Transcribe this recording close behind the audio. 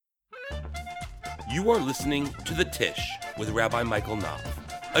You are listening to The Tish with Rabbi Michael Knopf,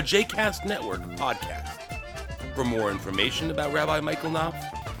 a JCast Network podcast. For more information about Rabbi Michael Knopf,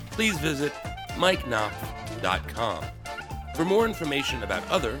 please visit mikeknopf.com. For more information about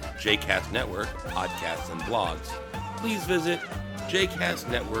other JCast Network podcasts and blogs, please visit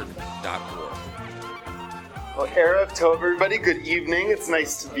jcastnetwork.org. Well, Erev Tov, everybody. Good evening. It's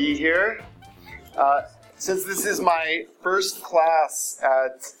nice to be here. Since this is my first class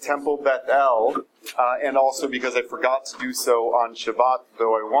at Temple Beth El, and also because I forgot to do so on Shabbat,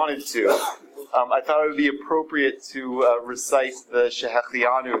 though I wanted to, I thought it would be appropriate to recite the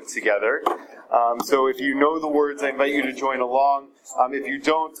Shehechianu together. So if you know the words, I invite you to join along. If you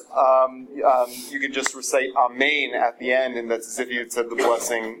don't, you can just recite Amen at the end, and that's as if you had said the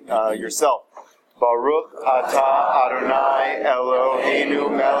blessing yourself. Baruch atah Adonai Eloheinu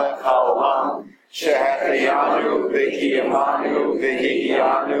melech haolam shehechianu v'kiyamanu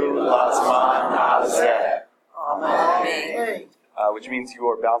v'higianu lazman hazeh. Amen. Which means you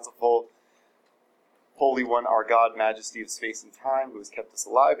are bountiful, Holy One, our God, Majesty of space and time, who has kept us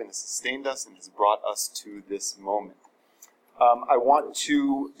alive and has sustained us and has brought us to this moment. I want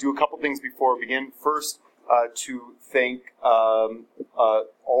to do a couple things before we begin. First, to thank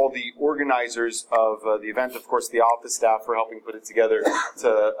all the organizers of the event, of course, the office staff for helping put it together,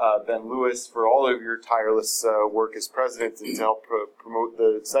 to Ben Lewis for all of your tireless work as president and to help promote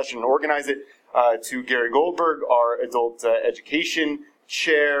the session and organize it, to Gary Goldberg, our adult education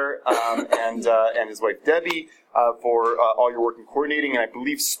chair, and his wife Debbie, for all your work in coordinating and I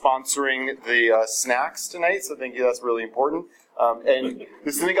believe sponsoring the snacks tonight, so thank you, that's really important. And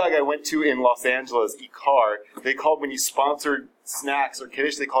the synagogue I went to in Los Angeles, Ikar, they called, when you sponsored snacks or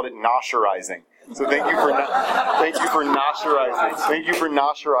kiddush, they called it nosherizing. So thank you for nosherizing. Thank you for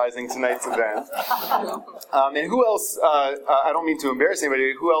nosherizing tonight's event. And who else? I don't mean to embarrass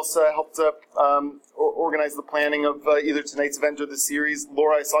anybody. Who else helped organize the planning of either tonight's event or the series?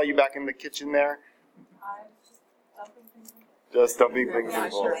 Laura, I saw you back in the kitchen there. Just dumping things in the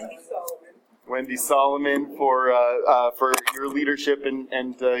bowl. Wendy Solomon for your leadership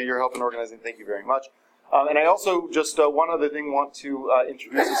and your help in organizing. Thank you very much. And I also, just one other thing, want to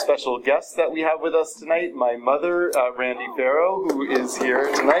introduce a special guest that we have with us tonight, my mother, Randy Farrow, who is here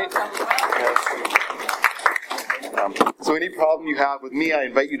tonight. So any problem you have with me, I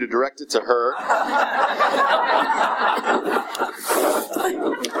invite you to direct it to her.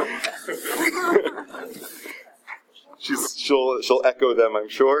 She'll echo them, I'm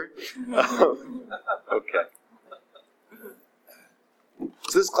sure. Okay.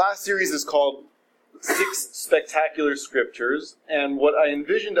 So this class series is called 6 Spectacular Scriptures, and what I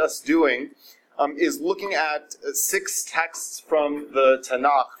envisioned us doing is looking at 6 texts from the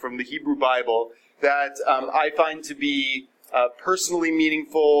Tanakh, from the Hebrew Bible, that I find to be personally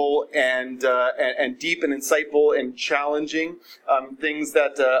meaningful and deep and insightful and challenging, things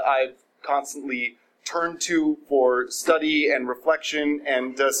that I've constantly turned to for study and reflection,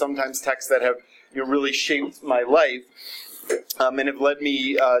 and sometimes texts that have really shaped my life and have led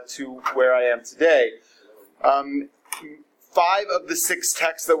me to where I am today. 5 of the 6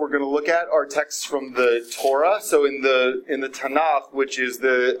 texts that we're going to look at are texts from the Torah. So in the Tanakh, which is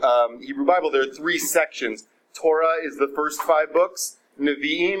the Hebrew Bible, there are 3 sections. Torah is the first 5 books.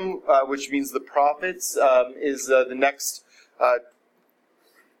 Nevi'im, which means the prophets, is the next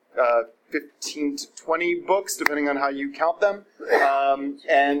 15 to 20 books, depending on how you count them.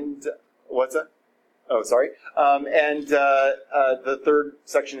 And what's that? Oh, sorry. And the third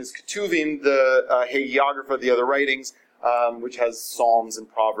section is Ketuvim, the hagiographa, the other writings, which has Psalms and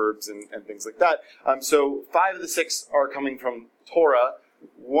Proverbs and things like that. So 5 of the 6 are coming from Torah.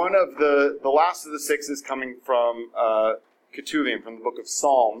 One of the last of the 6 is coming from Ketuvim, from the book of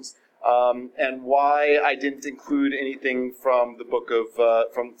Psalms. And why I didn't include anything from the book of,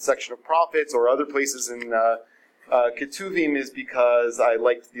 from the section of prophets or other places in Ketuvim is because I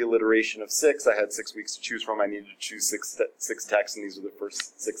liked the alliteration of 6. I had 6 weeks to choose from. I needed to choose six texts, and these were the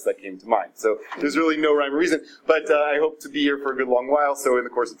first 6 that came to mind. So there's really no rhyme or reason. But I hope to be here for a good long while, so in the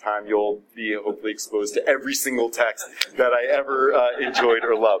course of time, you'll be hopefully exposed to every single text that I ever enjoyed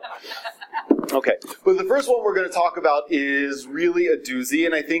or loved. Okay, but the first one we're going to talk about is really a doozy,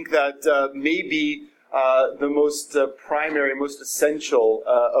 and I think that maybe the most primary, most essential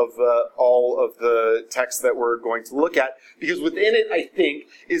of all of the texts that we're going to look at, because within it, I think,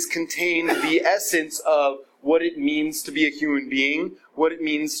 is contained the essence of what it means to be a human being, what it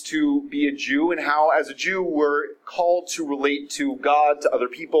means to be a Jew, and how, as a Jew, we're called to relate to God, to other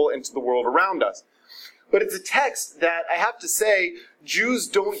people, and to the world around us. But it's a text that, I have to say, Jews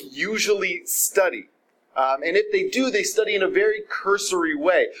don't usually study. And if they do, they study in a very cursory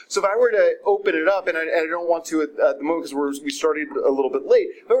way. So if I were to open it up, and I don't want to at the moment because we started a little bit late,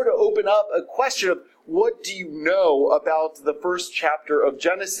 if I were to open up a question of what do you know about the first chapter of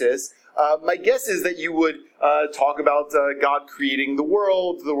Genesis, my guess is that you would talk about God creating the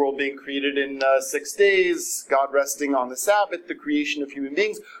world being created in 6 days, God resting on the Sabbath, the creation of human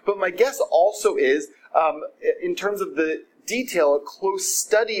beings. But my guess also is, in terms of the detail, a close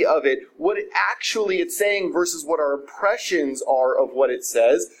study of it, what it's saying versus what our impressions are of what it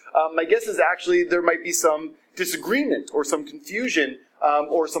says, my guess is actually there might be some disagreement or some confusion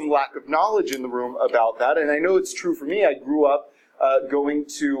or some lack of knowledge in the room about that. And I know it's true for me. I grew up going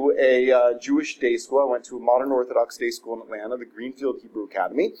to a Jewish day school. I went to a modern Orthodox day school in Atlanta, the Greenfield Hebrew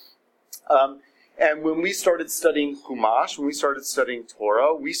Academy. And when we started studying Chumash, when we started studying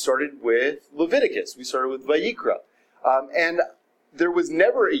Torah, we started with Leviticus. We started with Vayikra. And there was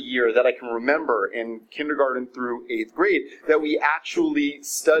never a year that I can remember in kindergarten through 8th grade that we actually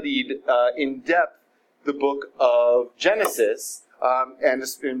studied in depth the book of Genesis, and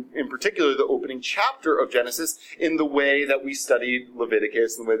in particular the opening chapter of Genesis, in the way that we studied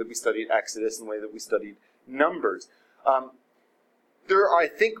Leviticus, in the way that we studied Exodus, in the way that we studied Numbers. There are, I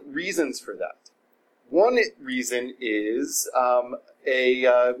think, reasons for that. One reason is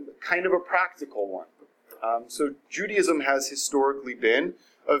a kind of a practical one. So Judaism has historically been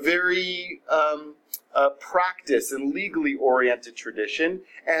a very practice and legally oriented tradition,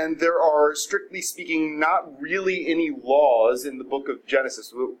 and there are, strictly speaking, not really any laws in the book of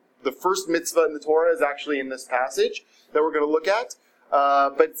Genesis. The first mitzvah in the Torah is actually in this passage that we're going to look at,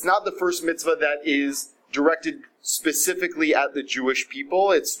 but it's not the first mitzvah that is directed specifically at the Jewish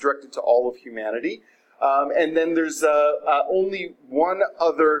people. It's directed to all of humanity. And then there's only one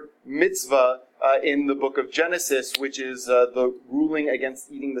other mitzvah in the book of Genesis, which is the ruling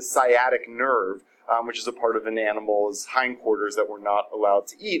against eating the sciatic nerve, which is a part of an animal's hindquarters that we're not allowed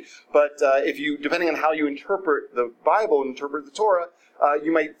to eat. But if you, depending on how you interpret the Bible and interpret the Torah,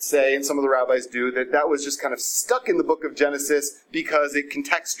 you might say, and some of the rabbis do, that that was just kind of stuck in the book of Genesis because it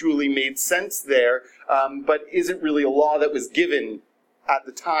contextually made sense there, but isn't really a law that was given at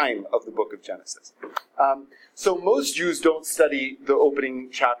the time of the book of Genesis. So most Jews don't study the opening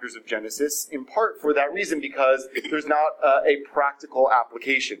chapters of Genesis, in part for that reason, because there's not a practical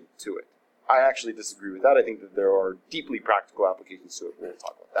application to it. I actually disagree with that. I think that there are deeply practical applications to it. We'll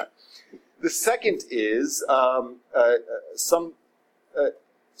talk about that. The second is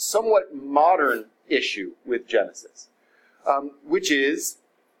somewhat modern issue with Genesis, which is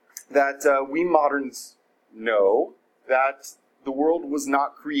that we moderns know that the world was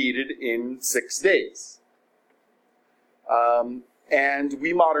not created in 6 days. And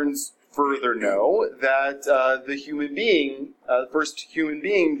we moderns further know that the human being, the first human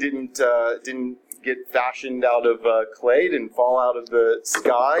being, didn't get fashioned out of clay, didn't fall out of the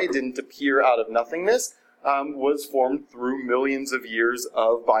sky, didn't appear out of nothingness, was formed through millions of years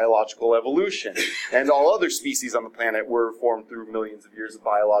of biological evolution. And all other species on the planet were formed through millions of years of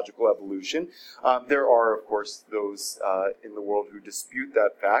biological evolution. There are, of course, those in the world who dispute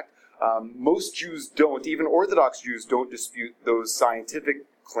that fact. Most Jews don't, even Orthodox Jews don't dispute those scientific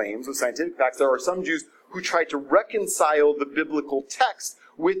claims, those scientific facts. There are some Jews who try to reconcile the biblical text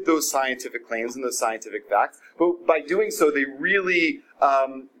with those scientific claims and those scientific facts. But by doing so, they really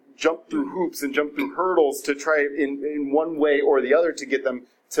jump through hoops and jump through hurdles to try in one way or the other to get them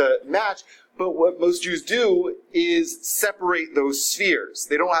to match. But what most Jews do is separate those spheres.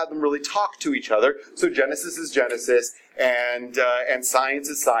 They don't have them really talk to each other. So Genesis is Genesis, and science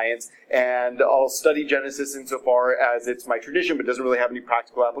is science. And I'll study Genesis insofar as it's my tradition, but doesn't really have any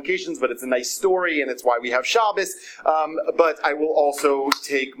practical applications. But it's a nice story, and it's why we have Shabbos. But I will also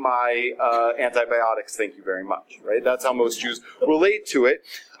take my antibiotics. Thank you very much. Right? That's how most Jews relate to it.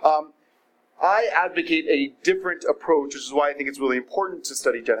 I advocate a different approach, which is why I think it's really important to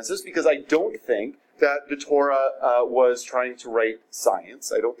study Genesis, because I don't think that the Torah was trying to write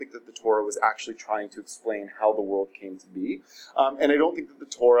science. I don't think that the Torah was actually trying to explain how the world came to be. And I don't think that the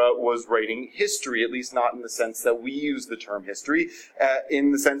Torah was writing history, at least not in the sense that we use the term history,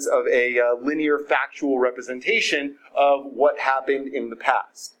 in the sense of a linear factual representation of what happened in the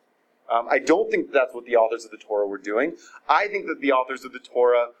past. I don't think that's what the authors of the Torah were doing. I think that the authors of the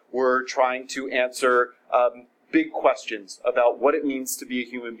Torah were trying to answer big questions about what it means to be a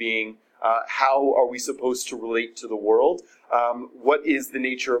human being, how are we supposed to relate to the world, what is the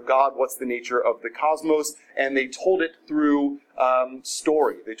nature of God, what's the nature of the cosmos, and they told it through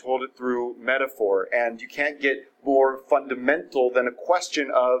story. They told it through metaphor, and you can't get more fundamental than a question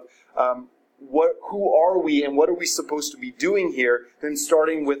of who are we and what are we supposed to be doing here, than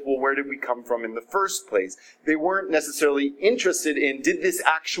starting with, well, where did we come from in the first place? They weren't necessarily interested in, did this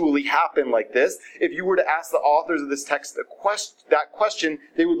actually happen like this? If you were to ask the authors of this text that question,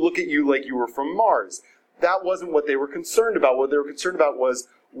 they would look at you like you were from Mars. That wasn't what they were concerned about. What they were concerned about was,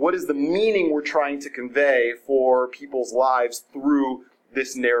 what is the meaning we're trying to convey for people's lives through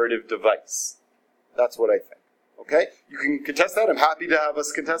this narrative device? That's what I think. Okay? You can contest that. I'm happy to have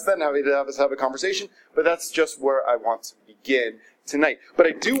us contest that and happy to have us have a conversation, but that's just where I want to begin tonight. But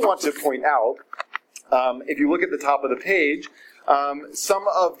I do want to point out, if you look at the top of the page, some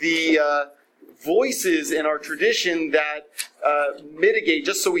of the voices in our tradition that mitigate,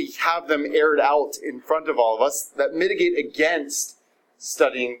 just so we have them aired out in front of all of us, that mitigate against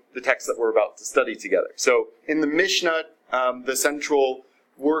studying the text that we're about to study together. So in the Mishnah, the central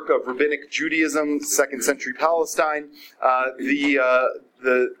work of Rabbinic Judaism, 2nd century Palestine,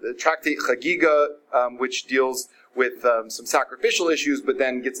 the tractate Chagiga, which deals with some sacrificial issues, but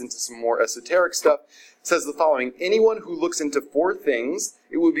then gets into some more esoteric stuff, says the following: anyone who looks into 4 things,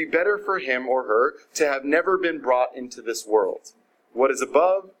 it would be better for him or her to have never been brought into this world. What is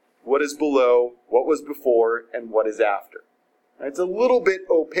above, what is below, what was before, and what is after. It's a little bit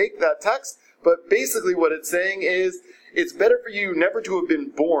opaque, that text, but basically what it's saying is, it's better for you never to have been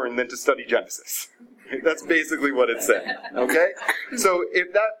born than to study Genesis. That's basically what it's saying. Okay? So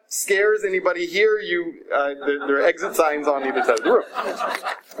if that scares anybody here, there are exit signs on either side of the room.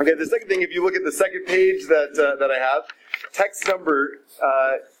 Okay, the second thing, if you look at the second page that I have, text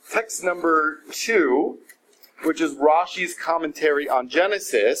number 2, which is Rashi's commentary on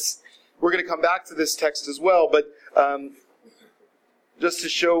Genesis. We're going to come back to this text as well, but just to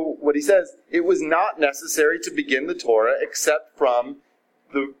show what he says, it was not necessary to begin the Torah except from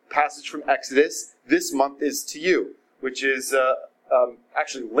the passage from Exodus, "This month is to you," which is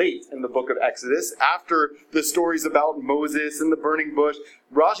actually late in the book of Exodus, after the stories about Moses and the burning bush.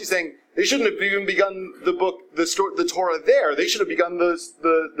 Rashi's saying they shouldn't have even begun the Torah there. They should have begun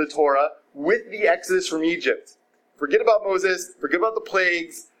the Torah with the Exodus from Egypt. Forget about Moses, forget about the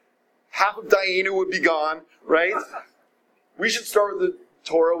plagues, half of Diana would be gone, right? We should start with the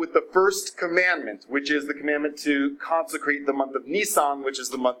Torah with the first commandment, which is the commandment to consecrate the month of Nisan, which is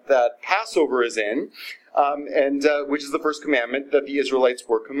the month that Passover is in, and which is the first commandment that the Israelites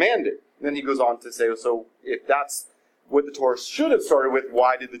were commanded. And then he goes on to say, so if that's what the Torah should have started with,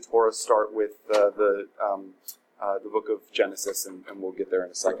 why did the Torah start with the book of Genesis? And we'll get there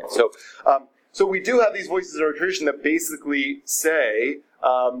in a second. So we do have these voices in our tradition that basically say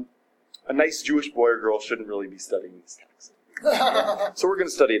a nice Jewish boy or girl shouldn't really be studying these texts. So we're going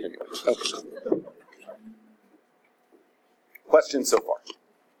to study it anyway. Okay. Questions so far?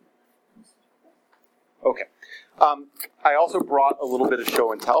 Okay. I also brought a little bit of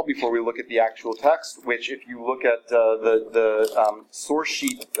show and tell before we look at the actual text, which if you look at the source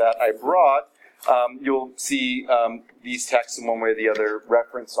sheet that I brought, you'll see these texts in one way or the other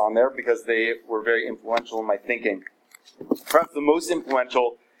referenced on there because they were very influential in my thinking. Perhaps the most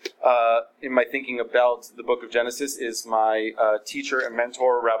influential in my thinking about the book of Genesis is my teacher and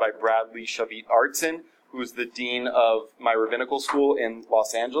mentor, Rabbi Bradley Shavit Artson, who's the dean of my rabbinical school in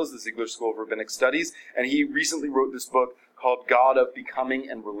Los Angeles, the Ziegler School of Rabbinic Studies. And he recently wrote this book called God of Becoming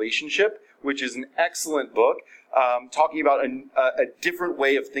and Relationship, which is an excellent book, talking about a different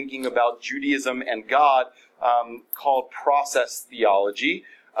way of thinking about Judaism and God, called process theology,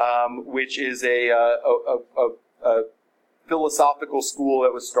 which is a philosophical school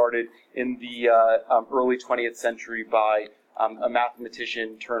that was started in the early 20th century by a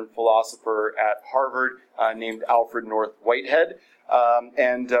mathematician turned philosopher at Harvard named Alfred North Whitehead.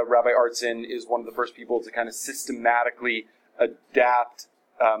 And Rabbi Artson is one of the first people to kind of systematically adapt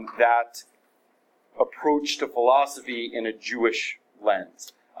that approach to philosophy in a Jewish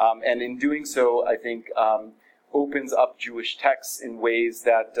lens. And in doing so, I think opens up Jewish texts in ways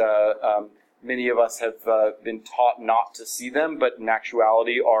that many of us have been taught not to see them, but in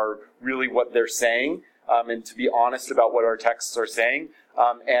actuality are really what they're saying, and to be honest about what our texts are saying,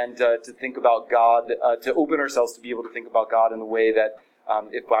 and to think about God, to open ourselves to be able to think about God in the way that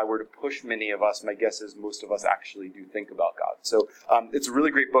if I were to push many of us, my guess is most of us actually do think about God. So it's a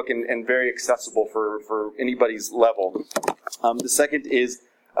really great book and very accessible for anybody's level. The second is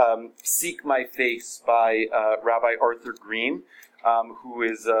Seek My Face by Rabbi Arthur Green, who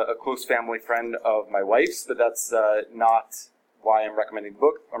is a close family friend of my wife's, but that's not why I'm recommending the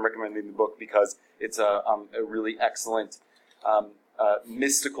book. I'm recommending the book because it's a really excellent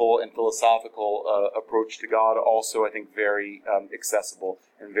mystical and philosophical approach to God, also I think very accessible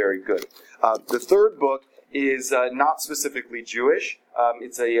and very good. The third book is not specifically Jewish,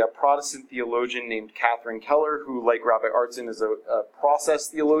 It's a Protestant theologian named Catherine Keller, who, like Rabbi Artson, is a process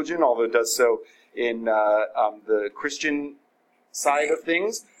theologian, although does so in the Christian side of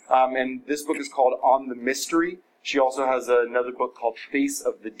things. And this book is called On the Mystery. She also has another book called Face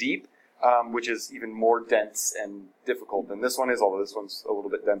of the Deep, which is even more dense and difficult than this one is, although this one's a little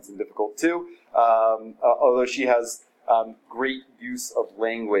bit dense and difficult too. Although she has great use of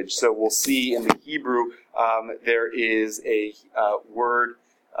language. So we'll see in the Hebrew, there is a word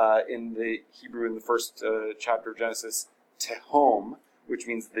in the Hebrew in the first chapter of Genesis, tehom, which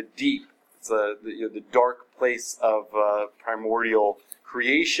means the deep. It's the dark place of primordial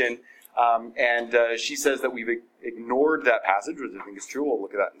creation. And she says that we've ignored that passage, which I think is true. We'll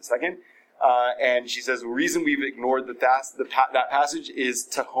look at that in a second. And she says the reason we've ignored that passage is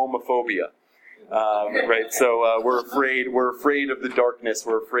tehomophobia. Right, so we're afraid of the darkness,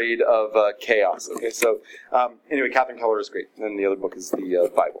 we're afraid of chaos. Okay, so anyway, Catherine Keller is great, and then the other book is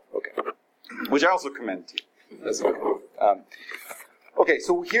the Bible. Okay, which I also commend to you as well. Okay,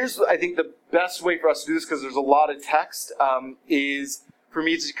 so here's I think the best way for us to do this, because there's a lot of text, is for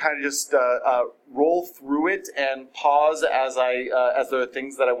me to kind of just roll through it and pause as there are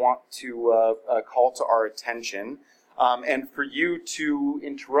things that I want to call to our attention. And for you to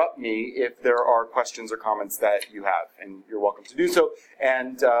interrupt me if there are questions or comments that you have, and you're welcome to do so.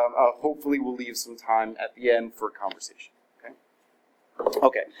 And hopefully we'll leave some time at the end for conversation.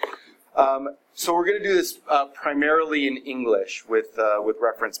 Okay. So we're going to do this primarily in English with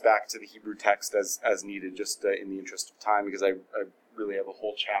reference back to the Hebrew text as needed, just in the interest of time, because I really have a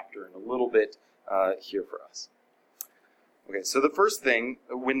whole chapter and a little bit here for us. Okay, so the first thing,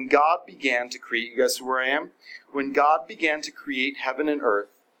 when God began to create, you guys see where I am? When God began to create heaven and earth,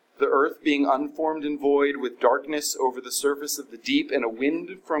 the earth being unformed and void, with darkness over the surface of the deep, and a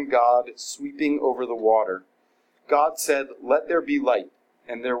wind from God sweeping over the water, God said, "Let there be light,"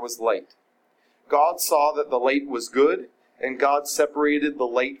 and there was light. God saw that the light was good, and God separated the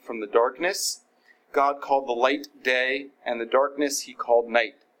light from the darkness. God called the light day, and the darkness he called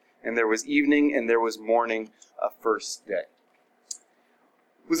night. And there was evening, and there was morning, a first day.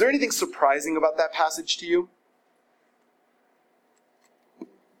 Was there anything surprising about that passage to you?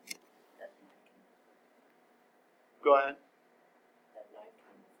 Go ahead.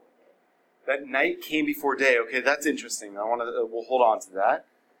 That night came before day. Okay, that's interesting. We'll hold on to that.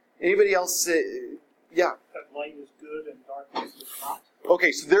 Anybody else? Yeah. That light is good and darkness is not.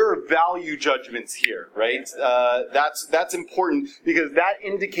 Okay, so there are value judgments here, right? That's important because that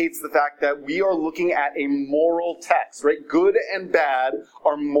indicates the fact that we are looking at a moral text, right? Good and bad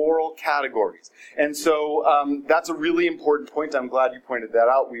are moral categories. And so that's a really important point. I'm glad you pointed that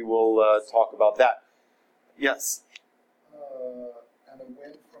out. We will talk about that. Yes? And a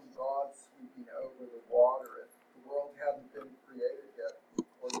wind from God sweeping over the water. If the world hadn't been created yet,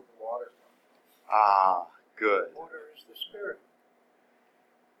 where did the water come from? Ah, good. Water is the spirit.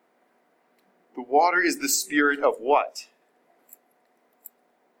 The water is the spirit of what?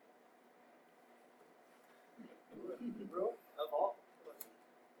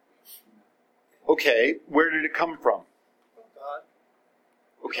 Okay, where did it come from? God.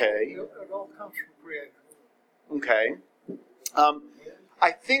 Okay. It all comes from creation. Okay.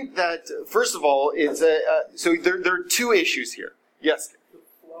 I think that, first of all, it's so there are two issues here. Yes? The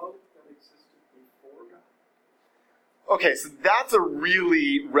flow that existed before God. Okay, so that's a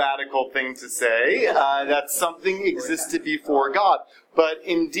really radical thing to say, that something existed before God. But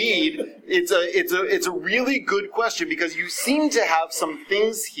indeed, it's a really good question because you seem to have some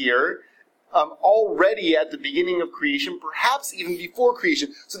things here already at the beginning of creation, perhaps even before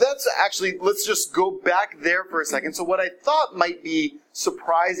creation. So that's actually, let's just go back there for a second. So what I thought might be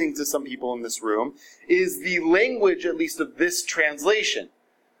surprising to some people in this room is the language, at least of this translation.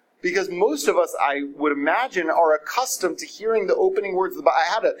 Because most of us, I would imagine, are accustomed to hearing the opening words of the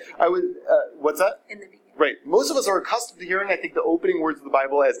Bible. What's that? In the beginning. Right. Most of us are accustomed to hearing, I think, the opening words of the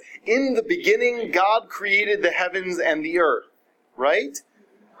Bible as, in the beginning, God created the heavens and the earth. Right?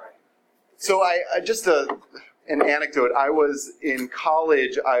 So just an anecdote. I was in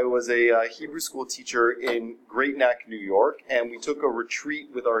college. I was a Hebrew school teacher in Great Neck, New York, and we took a retreat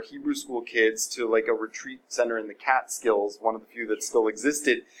with our Hebrew school kids to like a retreat center in the Catskills, one of the few that still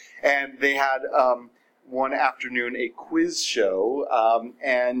existed. And they had one afternoon a quiz show,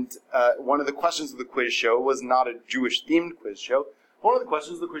 and one of the questions of the quiz show was not a Jewish-themed quiz show. One of the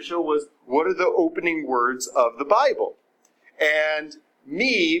questions of the quiz show was, what are the opening words of the Bible? And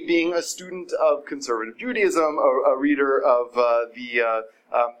me, being a student of conservative Judaism, a reader of the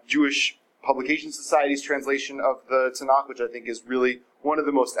Jewish Publication Society's translation of the Tanakh, which I think is really one of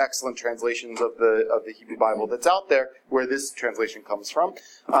the most excellent translations of the Hebrew Bible that's out there, where this translation comes from.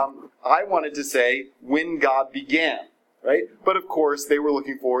 I wanted to say, when God began, right? But of course, they were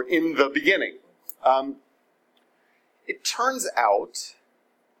looking for in the beginning. It turns out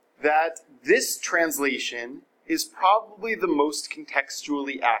that this translation is probably the most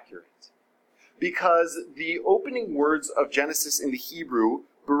contextually accurate, because the opening words of Genesis in the Hebrew,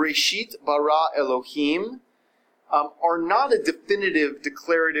 Bereshit bara Elohim, are not a definitive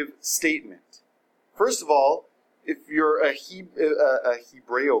declarative statement. First of all, if you're a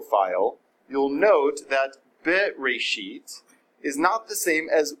Hebraeophile, you'll note that Bereshit is not the same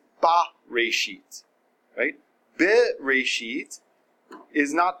as Ba-reshit, right? Bereshit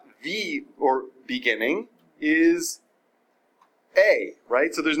is not the or beginning, is a,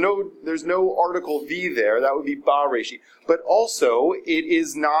 right? So there's no article the there. That would be Ba-reshit. But also, it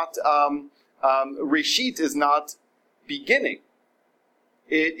is not reshit is not beginning.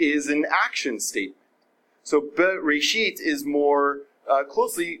 It is an action statement. So Bereshit is more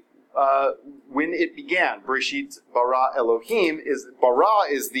closely when it began. Bereshit bara Elohim is bara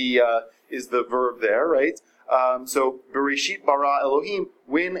is the verb there, right? So Bereshit bara Elohim,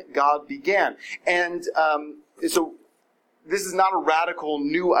 when God began, and so this is not a radical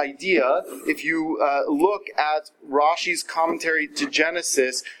new idea. If you look at Rashi's commentary to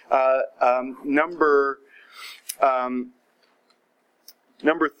Genesis, number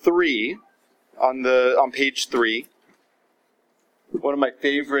 3 on page 3, one of my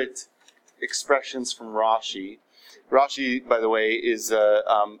favorite expressions from Rashi. Rashi, by the way, is a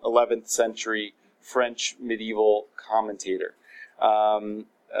 11th century French medieval commentator, and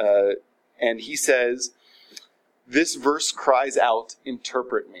he says, "This verse cries out,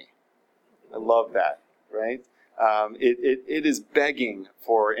 'Interpret me.'" I love that, right? It is begging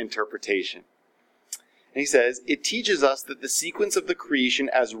for interpretation. And he says, "It teaches us that the sequence of the creation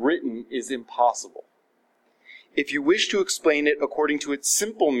as written is impossible. If you wish to explain it according to its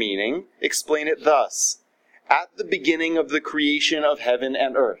simple meaning, explain it thus: at the beginning of the creation of heaven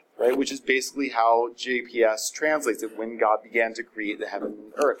and earth," right? Which is basically how JPS translates it, when God began to create the heaven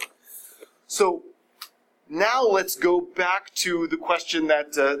and earth. So now let's go back to the question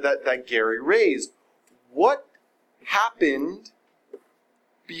that Gary raised. What happened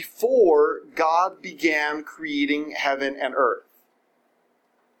before God began creating heaven and earth?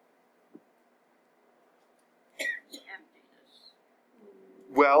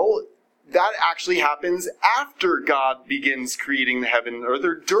 Well, that actually happens after God begins creating the heaven and earth,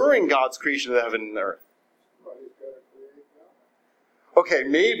 or during God's creation of the heaven and the earth. Okay,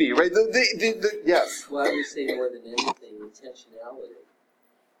 maybe, right? Yes. Well, I would say more than anything,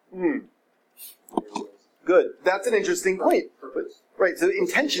 intentionality. Good. That's an interesting point. Right, so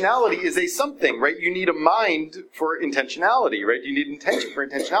intentionality is a something, right? You need a mind for intentionality, right? You need intention for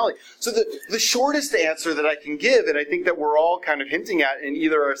intentionality. So the shortest answer that I can give, and I think that we're all kind of hinting at in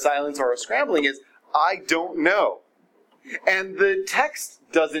either our silence or our scrambling, is I don't know. And the text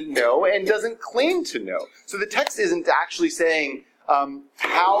doesn't know and doesn't claim to know. So the text isn't actually saying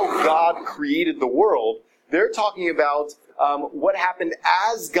how God created the world. They're talking about what happened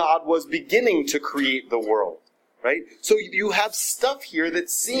as God was beginning to create the world. Right? So you have stuff here that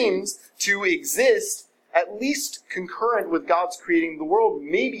seems to exist at least concurrent with God's creating the world,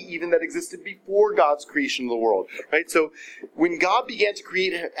 maybe even that existed before God's creation of the world. Right? So when God began to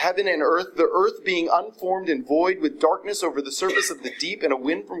create heaven and earth, the earth being unformed and void with darkness over the surface of the deep and a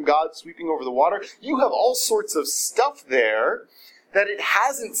wind from God sweeping over the water, you have all sorts of stuff there that it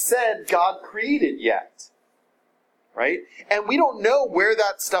hasn't said God created yet. Right? And we don't know where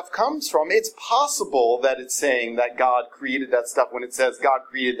that stuff comes from. It's possible that it's saying that God created that stuff when it says God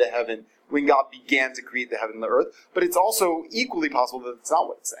created the heaven, when God began to create the heaven and the earth. But it's also equally possible that it's not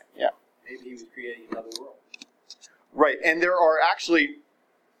what it's saying. Yeah. Maybe he was creating another world. Right. And there are actually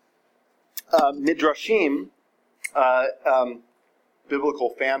midrashim,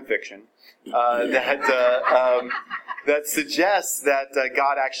 biblical fan fiction, that suggests that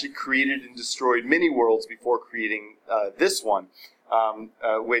God actually created and destroyed many worlds before creating this one,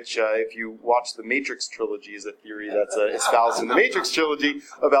 which, if you watch the Matrix trilogy, is a theory that's espoused in the Matrix trilogy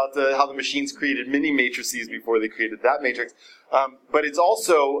about how the machines created many matrices before they created that matrix. But it's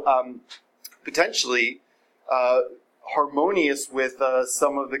also potentially harmonious with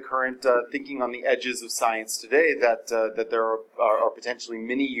some of the current thinking on the edges of science today, that there are potentially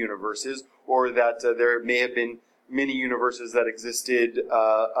many universes, or that there may have been many universes that existed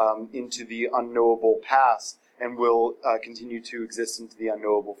into the unknowable past, and will continue to exist into the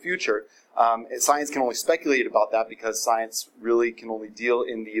unknowable future. Science can only speculate about that because science really can only deal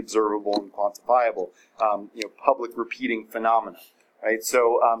in the observable and quantifiable, public repeating phenomena. Right,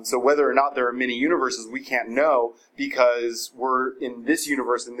 so whether or not there are many universes, we can't know because we're in this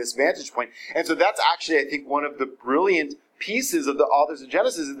universe, in this vantage point. And so that's actually, I think, one of the brilliant pieces of the authors of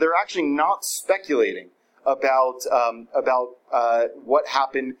Genesis is they're actually not speculating about what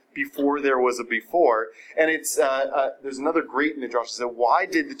happened before there was a before. And it's there's another great in the Midrash that said, why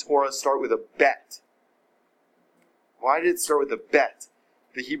did the Torah start with a bet? Why did it start with a bet,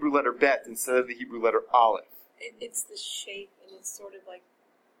 the Hebrew letter bet, instead of the Hebrew letter aleph? It's the shape. It's sort of like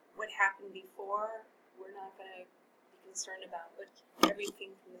what happened before, we're not going to be concerned about, but everything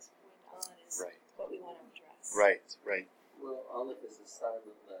from this point on is what we want to address. Right. Well, Aleph is a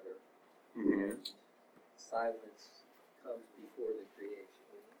silent letter. Mm-hmm. And silence comes before the creation.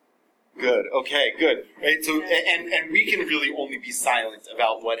 Good. Okay. Good. Right. So, and we can really only be silent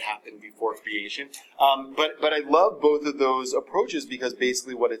about what happened before creation. But I love both of those approaches because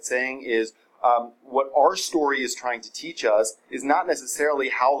basically what it's saying is, what our story is trying to teach us is not necessarily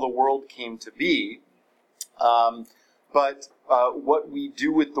how the world came to be, but what we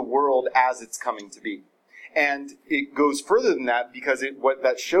do with the world as it's coming to be. And it goes further than that because what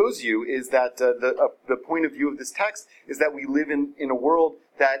that shows you is that the point of view of this text is that we live in a world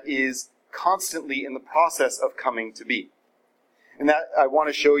that is constantly in the process of coming to be. And that I want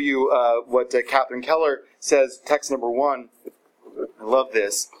to show you what Catherine Keller says, text number 1. I love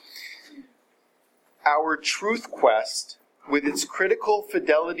this. Our truth quest, with its critical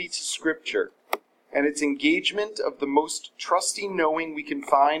fidelity to Scripture and its engagement of the most trusty knowing we can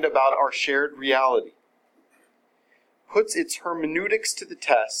find about our shared reality, puts its hermeneutics to the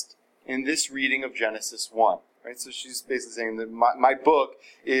test in this reading of Genesis 1. Right? So she's basically saying that my book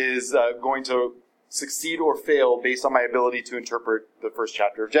is going to succeed or fail based on my ability to interpret the first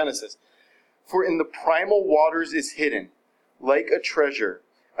chapter of Genesis. For in the primal waters is hidden, like a treasure,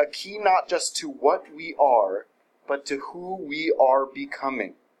 a key not just to what we are, but to who we are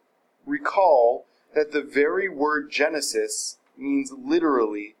becoming. Recall that the very word Genesis means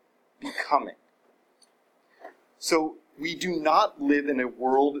literally becoming. So we do not live in a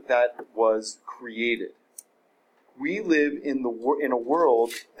world that was created. We live in a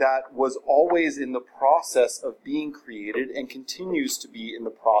world that was always in the process of being created and continues to be in the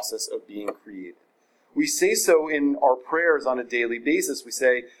process of being created. We say so in our prayers on a daily basis. We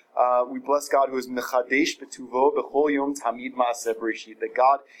say, we bless God who is mechadesh betuvo b'chol yom tamid ma'aseh bereshit, that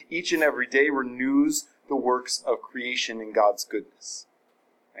God each and every day renews the works of creation in God's goodness.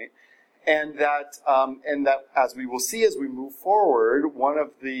 Right? And that as we will see as we move forward, one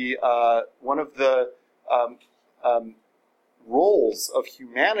of the roles of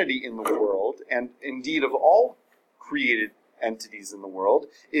humanity in the world, and indeed of all created entities in the world,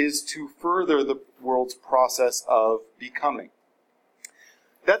 is to further the world's process of becoming.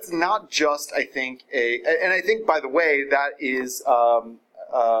 That's not just, I think, and I think, by the way, that is,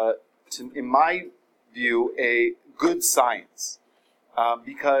 in my view, a good science.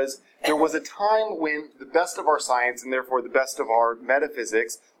 Because there was a time when the best of our science, and therefore the best of our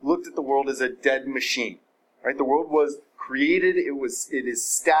metaphysics, looked at the world as a dead machine. Right? The world was created, it is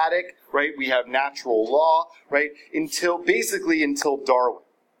static, right? We have natural law, right? Until Darwin,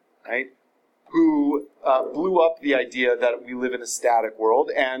 right? Who blew up the idea that we live in a static world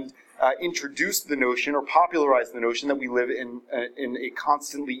and introduced the notion or popularized the notion that we live in a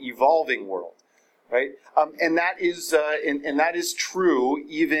constantly evolving world, right? And that is true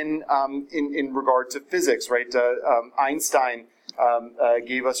even in regard to physics, right? Einstein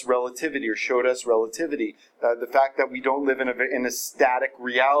gave us relativity or showed us relativity. The fact that we don't live in a static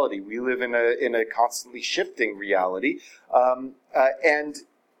reality, we live in a constantly shifting reality, and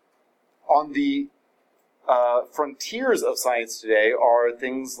on the frontiers of science today are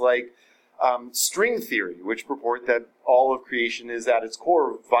things like string theory, which purport that all of creation is at its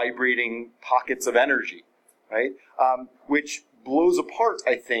core vibrating pockets of energy, right? Which blows apart,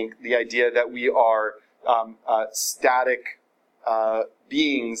 I think, the idea that we are static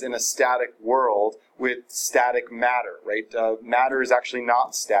beings in a static world with static matter, right? Matter is actually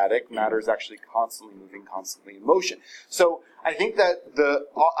not static. Matter is actually constantly moving, constantly in motion. So I think that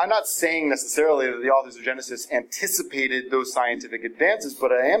I'm not saying necessarily that the authors of Genesis anticipated those scientific advances,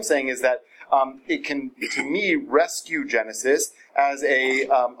 but what I am saying is that it can, to me, rescue Genesis as a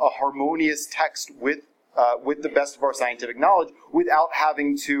harmonious text with the best of our scientific knowledge, without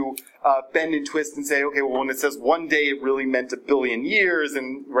having to bend and twist and say, okay, well, when it says one day, it really meant 1 billion years,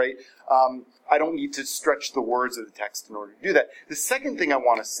 and right, I don't need to stretch the words of the text in order to do that. The second thing I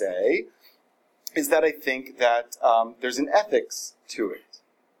want to say is that I think that there's an ethics to it.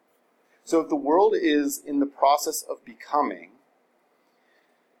 So if the world is in the process of becoming,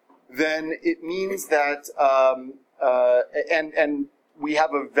 then it means that, and we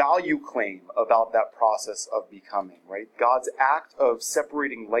have a value claim about that process of becoming, right? God's act of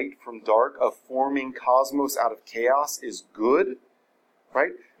separating light from dark, of forming cosmos out of chaos is good,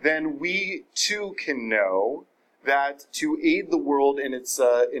 right? Then we too can know that to aid the world in its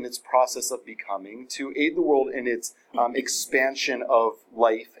process of becoming, to aid the world in its expansion of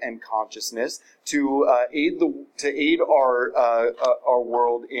life and consciousness, to aid our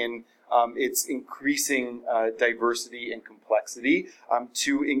world in its increasing diversity and complexity,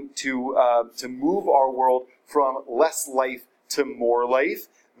 to move our world from less life to more life.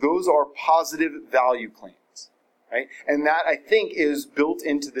 Those are positive value claims. Right? And that, I think, is built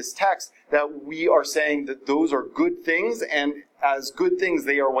into this text, that we are saying that those are good things, and as good things,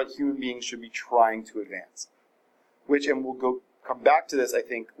 they are what human beings should be trying to advance. Which, and we'll come back to this, I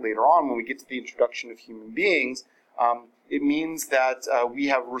think, later on when we get to the introduction of human beings, it means that we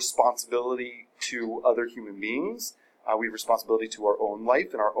have responsibility to other human beings. We have responsibility to our own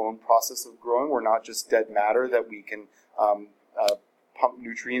life and our own process of growing. We're not just dead matter that we can pump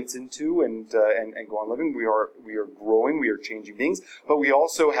nutrients into and go on living. We are growing, we are changing beings, but we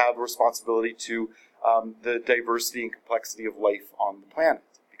also have a responsibility to the diversity and complexity of life on the planet,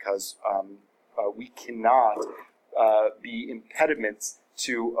 because we cannot be impediments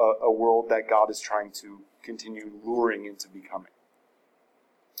to a world that God is trying to continue luring into becoming.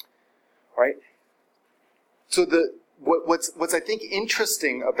 All right? So what's I think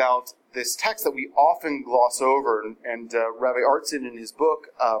interesting about this text that we often gloss over, and Rabbi Artson in his book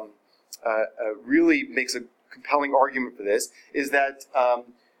really makes a compelling argument for this, is that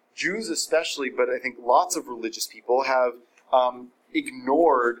Jews especially, but I think lots of religious people have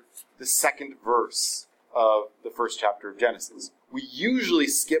ignored the second verse of the first chapter of Genesis. We usually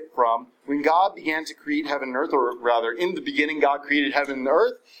skip from when God began to create heaven and earth, or rather, in the beginning God created heaven and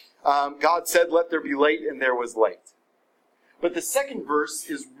earth. God said, "Let there be light," and there was light. But the second verse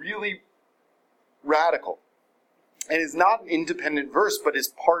is really radical, and is not an independent verse, but is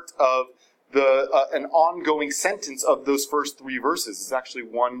part of an ongoing sentence of those first three verses. It's actually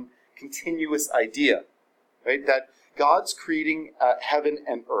one continuous idea, right? That God's creating heaven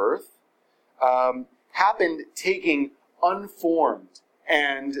and earth happened taking unformed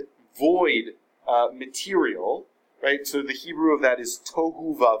and void material, right? So the Hebrew of that is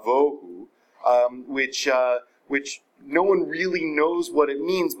tohu vavohu, which no one really knows what it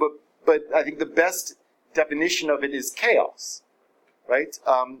means, but I think the best definition of it is chaos, right?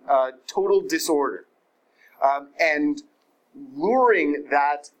 Total disorder. And luring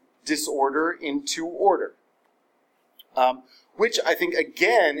that disorder into order. Which I think,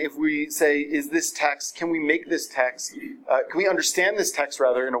 again, if we say, is this text, can we make this text, can we understand this text,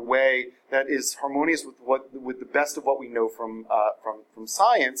 rather, in a way that is harmonious with the best of what we know from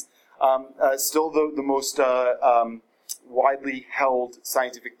science, still the most widely held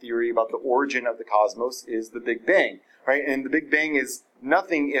scientific theory about the origin of the cosmos is the Big Bang, right? And the Big Bang is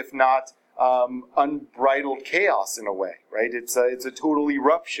nothing if not unbridled chaos in a way, right? It's a total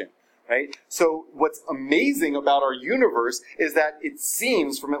eruption, right? So what's amazing about our universe is that it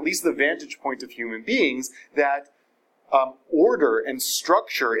seems, from at least the vantage point of human beings, that order and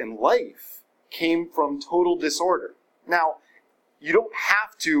structure in life came from total disorder. Now, you don't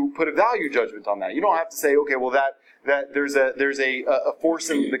have to put a value judgment on that. You don't have to say, okay, well, that there's a force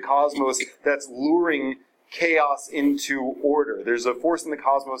in the cosmos that's luring chaos into order. There's a force in the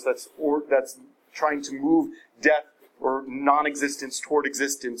cosmos that's trying to move death or non-existence toward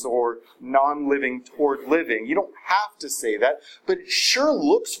existence, or non-living toward living. You don't have to say that, but it sure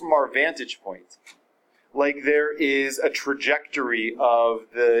looks from our vantage point like there is a trajectory of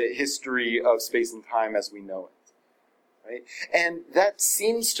the history of space and time as we know it. Right? And that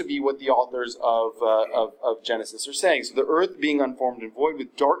seems to be what the authors of Genesis are saying. So the earth being unformed and void,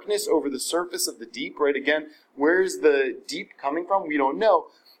 with darkness over the surface of the deep, right? Again, where's the deep coming from? We don't know.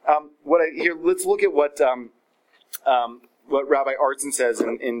 Let's look at what Rabbi Artson says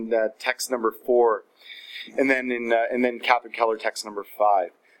in text number 4, and then Catherine Keller text number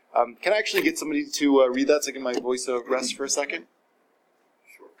 5. Can I actually get somebody to read that so I can my voice rest for a second?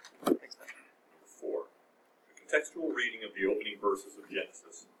 Sure. Thanks, man. 4. The contextual reading of the opening verses of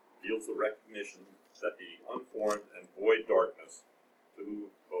Genesis yields the recognition that the unformed and void darkness,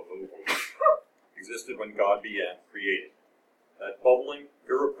 existed when God began creating. That bubbling,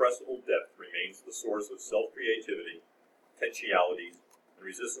 irrepressible depth remains the source of self-creativity, potentialities, and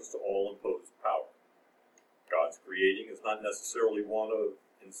resistance to all imposed power. God's creating is not necessarily one of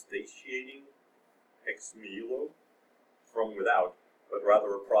instantiating ex nihilo, from without, but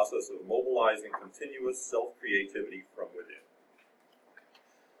rather a process of mobilizing continuous self-creativity from within.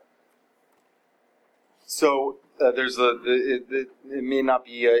 So there's it may not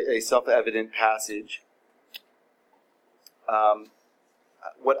be a self-evident passage.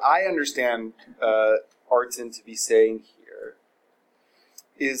 What I understand Artson to be saying here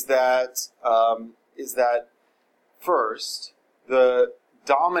is that first, the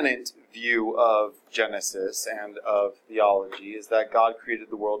dominant view of Genesis and of theology is that God created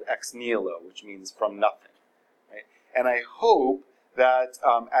the world ex nihilo, which means from nothing. Right? And I hope that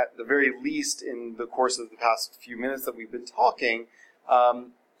at the very least in the course of the past few minutes that we've been talking,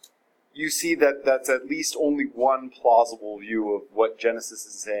 you see that that's at least only one plausible view of what Genesis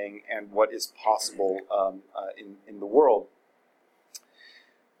is saying and what is possible in the world.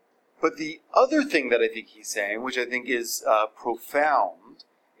 But the other thing that I think he's saying, which I think is profound,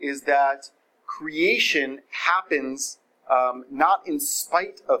 is that creation happens not in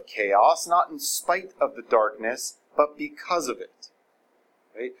spite of chaos, not in spite of the darkness, but because of it.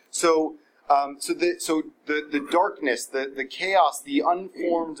 Right? So the darkness, the chaos, the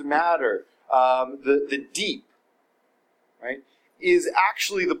unformed matter, the deep, right, is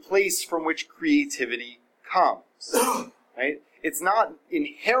actually the place from which creativity comes. Right? It's not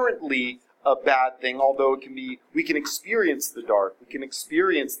inherently a bad thing, although it can be. We can experience the dark, we can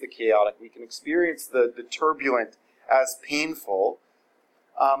experience the chaotic, we can experience the turbulent as painful.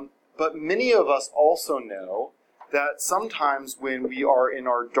 But many of us also know that sometimes when we are in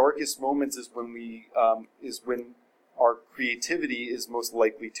our darkest moments is when our creativity is most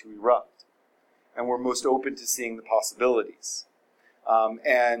likely to erupt, and we're most open to seeing the possibilities,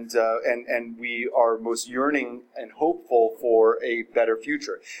 and we are most yearning and hopeful for a better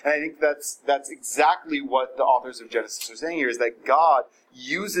future. And I think that's exactly what the authors of Genesis are saying here: is that God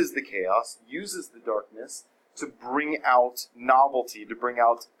uses the chaos, uses the darkness to bring out novelty, to bring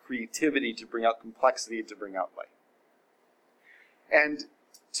out creativity, to bring out complexity, to bring out light. And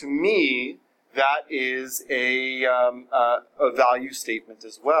to me, that is a value statement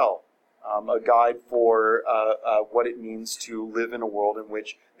as well, a guide for what it means to live in a world in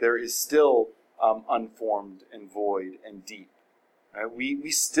which there is still unformed and void and deep.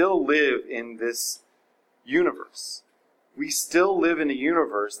 We still live in this universe. We still live in a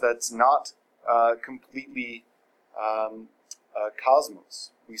universe that's not completely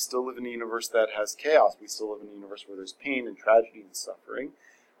cosmos. We still live in a universe that has chaos. We still live in a universe where there's pain and tragedy and suffering,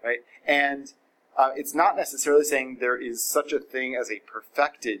 right? And it's not necessarily saying there is such a thing as a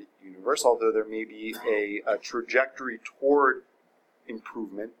perfected universe, although there may be a trajectory toward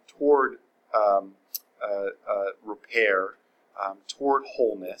improvement, toward repair, toward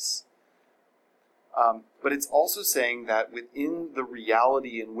wholeness. But it's also saying that within the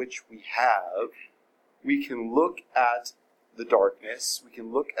reality in which we have, we can look at the darkness, we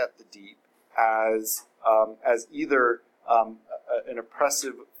can look at the deep as either an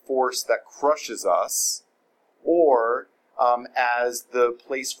oppressive force that crushes us, or as the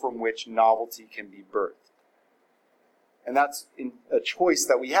place from which novelty can be birthed. And that's a choice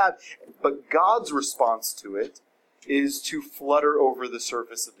that we have. But God's response to it is to flutter over the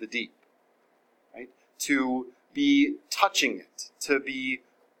surface of the deep, right? To be touching it, to be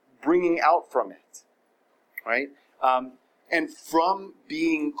bringing out from it, right? And from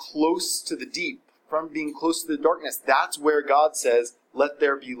being close to the deep, from being close to the darkness, that's where God says, "Let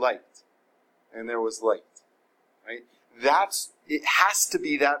there be light." And there was light. Right? It has to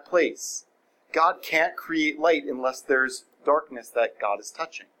be that place. God can't create light unless there's darkness that God is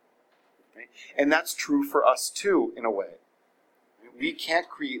touching. Right? And that's true for us too, in a way. We can't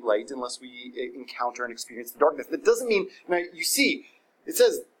create light unless we encounter and experience the darkness. That doesn't mean, now you see, it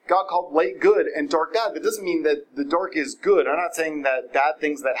says God called light good and dark bad. That doesn't mean that the dark is good. I'm not saying that bad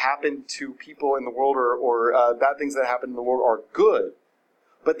things that happen to people in the world or bad things that happen in the world are good.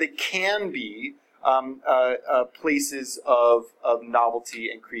 But they can be places of novelty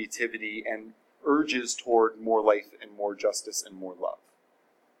and creativity and urges toward more life and more justice and more love.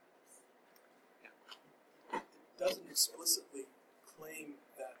 It doesn't explicitly claim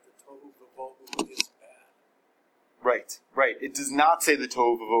that the tohu vavohu is bad. Right. It does not say the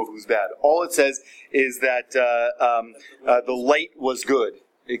tohu vavohu is bad. All it says is that the light was good.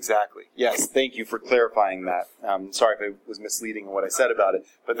 Exactly. Yes, thank you for clarifying that. Sorry if I was misleading in what I said about it,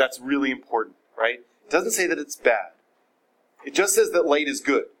 but that's really important, right? It doesn't say that it's bad. It just says that light is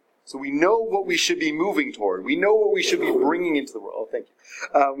good. So we know what we should be moving toward. We know what we should be bringing into the world. Oh, thank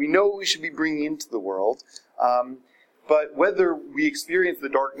you. We know what we should be bringing into the world. But whether we experience the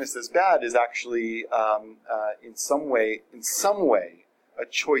darkness as bad is actually, in some way, a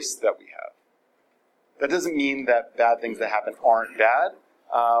choice that we have. That doesn't mean that bad things that happen aren't bad,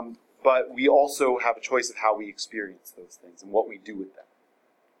 but we also have a choice of how we experience those things and what we do with them.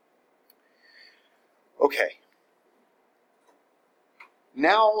 Okay.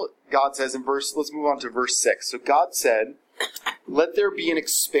 Now God says let's move on to verse 6. So God said, "Let there be an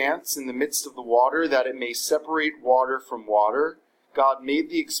expanse in the midst of the water, that it may separate water from water." God made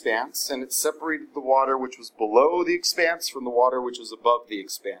the expanse, and it separated the water which was below the expanse from the water which was above the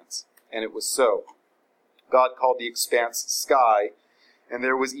expanse. And it was so. God called the expanse sky, and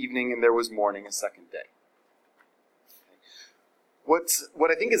there was evening and there was morning a second day. What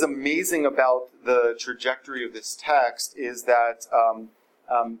I think is amazing about the trajectory of this text is that,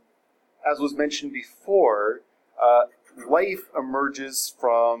 as was mentioned before, life emerges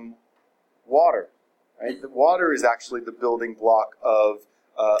from water. Right? The water is actually the building block of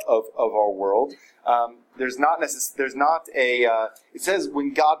our world. It says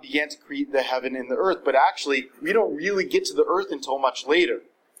when God began to create the heaven and the earth, but actually we don't really get to the earth until much later,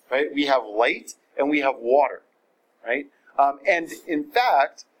 right? We have light and we have water, right? And in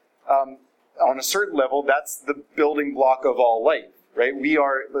fact, on a certain level, that's the building block of all life, right?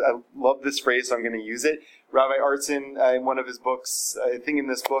 I love this phrase, so I'm going to use it. Rabbi Artson, in one of his books, I think in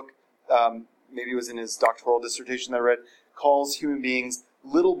this book, maybe it was in his doctoral dissertation that I read, calls human beings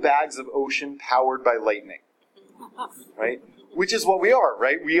little bags of ocean powered by lightning, right? Which is what we are,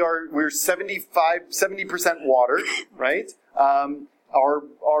 right? We're 70% water, right?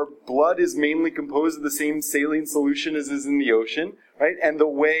 Our blood is mainly composed of the same saline solution as is in the ocean, right? And the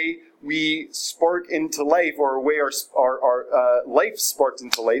way we spark into life, or the way our life sparked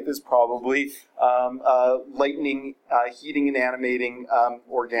into life, is probably lightning heating and animating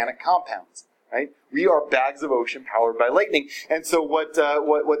organic compounds. Right? We are bags of ocean powered by lightning, and so what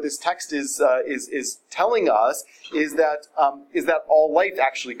this text is telling us is that all life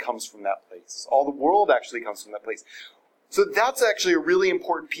actually comes from that place. All the world actually comes from that place. So that's actually a really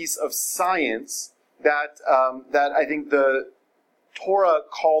important piece of science that I think the Torah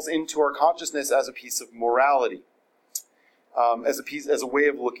calls into our consciousness as a piece of morality, as a way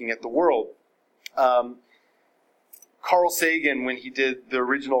of looking at the world. Carl Sagan, when he did the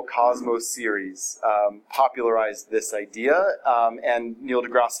original Cosmos series, popularized this idea, and Neil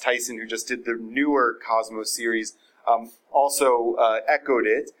deGrasse Tyson, who just did the newer Cosmos series, also echoed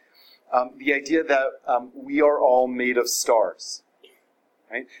it. The idea that we are all made of stars.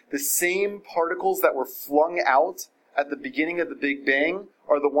 Right? The same particles that were flung out at the beginning of the Big Bang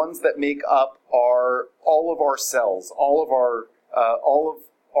are the ones that make up all of our cells, all of our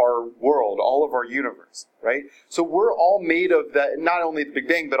world, all of our universe, right? So we're all made of that, not only the Big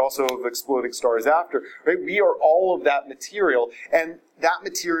Bang, but also of exploding stars after, right? We are all of that material, and that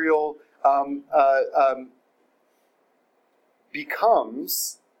material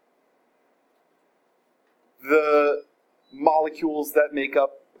becomes the molecules that make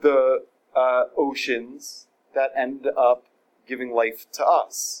up the oceans that end up giving life to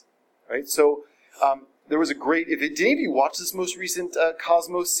us, right? So there was did any of you watch this most recent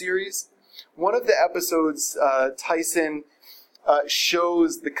Cosmos series? One of the episodes, Tyson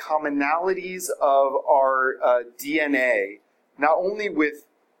shows the commonalities of our DNA, not only with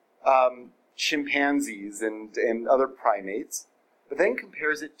chimpanzees and other primates, but then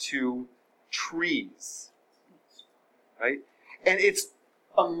compares it to trees, right? And it's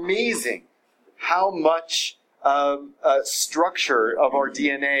amazing how much structure of our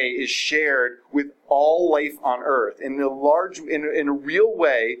DNA is shared with all life on Earth. In a real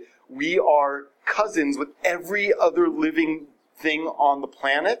way, we are cousins with every other living thing on the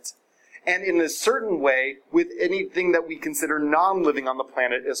planet, and in a certain way with anything that we consider non-living on the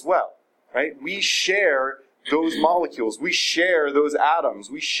planet as well. Right? We share those molecules, we share those atoms,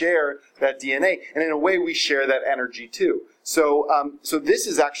 we share that DNA, and in a way we share that energy too. So this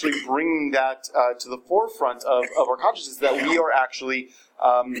is actually bringing that to the forefront of our consciousness, that we are actually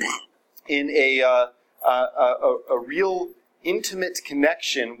in a real intimate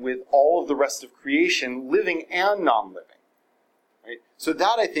connection with all of the rest of creation, living and non-living. Right? So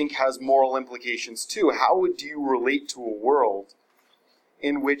that, I think, has moral implications too. How would you relate to a world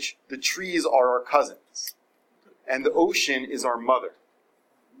in which the trees are our cousins and the ocean is our mother?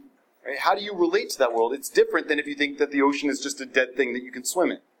 Right? How do you relate to that world? It's different than if you think that the ocean is just a dead thing that you can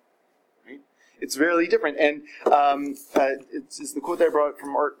swim in. Right? It's very different. And it's the quote that I brought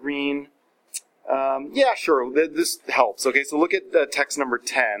from Art Green. Yeah, sure. This helps. Okay, so look at text number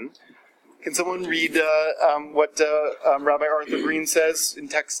 10. Can someone read what Rabbi Arthur Green says in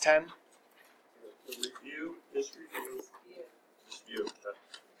text 10?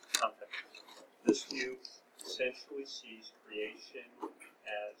 This view essentially sees creation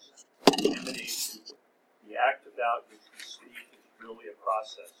as emanation out which we speak is really a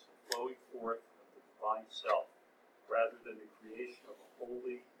process of flowing forth of the divine self, rather than the creation of a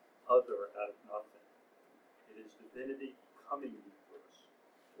wholly other out of nothing. It is divinity becoming universe,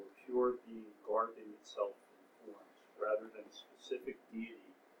 or pure being guarding itself in forms, rather than a specific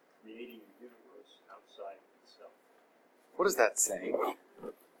deity creating a universe outside of itself. What is that saying?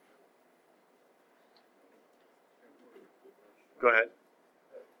 Go ahead.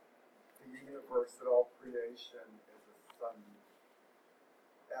 The universe that all creation is a sun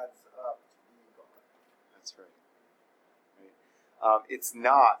adds up to be God. That's right. It's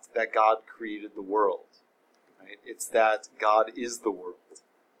not that God created the world. Right? It's that God is the world.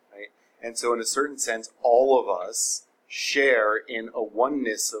 Right? And so in a certain sense, all of us share in a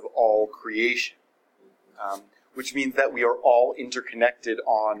oneness of all creation. Which means that we are all interconnected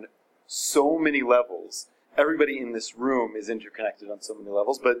on so many levels. Everybody in this room is interconnected on so many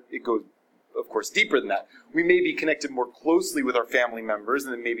levels, but it goes, of course, deeper than that. We may be connected more closely with our family members,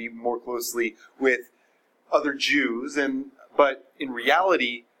 and then maybe more closely with other Jews, but in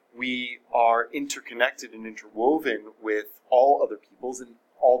reality, we are interconnected and interwoven with all other peoples and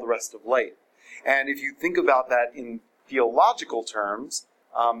all the rest of life. And if you think about that in theological terms,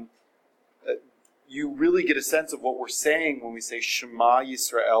 you really get a sense of what we're saying when we say Shema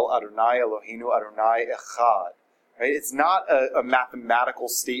Yisrael Adonai Eloheinu Adonai Echad. Right? It's not a mathematical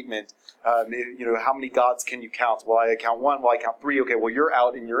statement. How many gods can you count? Well, I count one. Well, I count three. Okay, well, you're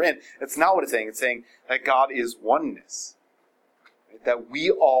out and you're in. It's not what it's saying. It's saying that God is oneness. Right? That we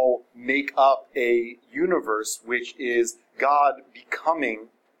all make up a universe which is God becoming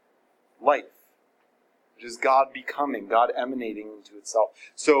life. Which is God becoming, God emanating into itself.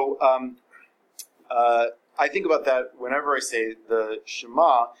 So, I think about that whenever I say the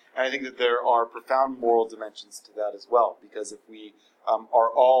Shema, and I think that there are profound moral dimensions to that as well. Because if we are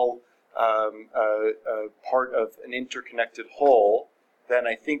all part of an interconnected whole, then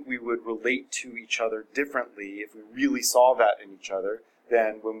I think we would relate to each other differently if we really saw that in each other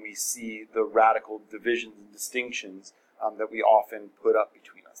than when we see the radical divisions and distinctions that we often put up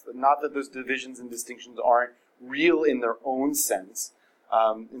between us. But not that those divisions and distinctions aren't real in their own sense.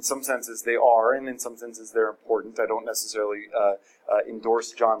 In some senses they are, and in some senses they're important. I don't necessarily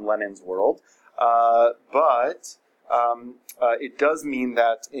endorse John Lennon's world, but it does mean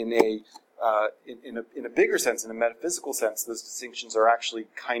that in a bigger sense, in a metaphysical sense, those distinctions are actually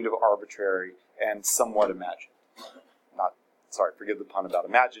kind of arbitrary and somewhat imagined. Forgive the pun about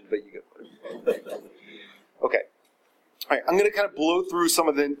imagined, but you get what I mean. Okay. All right, I'm going to kind of blow through some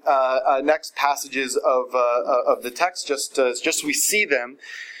of the next passages of the text just so we see them.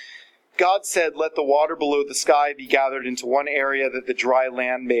 God said, "Let the water below the sky be gathered into one area that the dry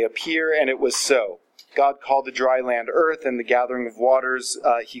land may appear," and it was so. God called the dry land earth, and the gathering of waters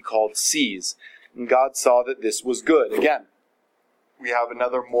he called seas. And God saw that this was good. Again, we have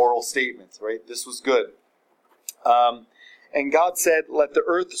another moral statement, right? This was good. And God said, "Let the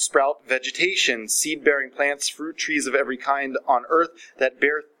earth sprout vegetation, seed-bearing plants, fruit trees of every kind on earth that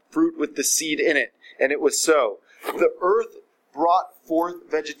bear fruit with the seed in it." And it was so. The earth brought forth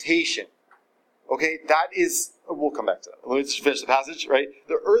vegetation. Okay, that is, we'll come back to that. Let me just finish the passage, right?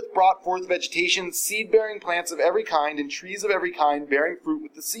 The earth brought forth vegetation, seed-bearing plants of every kind, and trees of every kind bearing fruit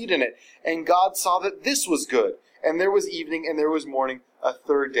with the seed in it. And God saw that this was good. And there was evening and there was morning, a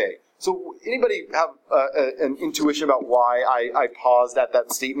third day. So anybody have an intuition about why I paused at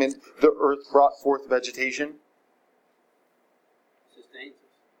that statement, the earth brought forth vegetation? Sustains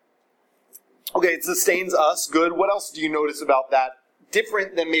us. Okay, it sustains us. Good. What else do you notice about that?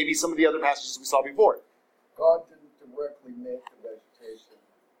 Different than maybe some of the other passages we saw before. God didn't directly make the vegetation.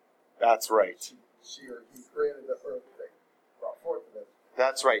 That's right. He created the earth that brought forth the vegetation.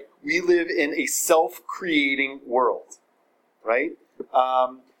 That's right. We live in a self-creating world, right?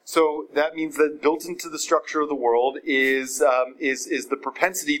 So that means that built into the structure of the world is the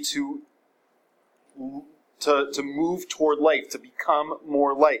propensity to move toward life, to become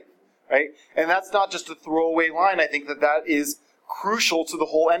more life, right? And that's not just a throwaway line. I think that is crucial to the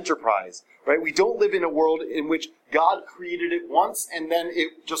whole enterprise, right? We don't live in a world in which God created it once and then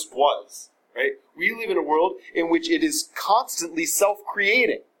it just was, right? We live in a world in which it is constantly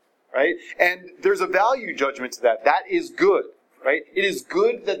self-creating, right? And there's a value judgment to that. That is good. Right? It is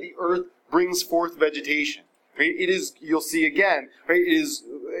good that the earth brings forth vegetation. Right? It is, you'll see again, right? It is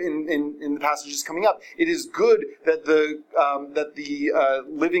in the passages coming up. It is good that the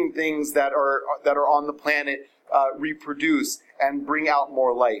living things that are on the planet reproduce and bring out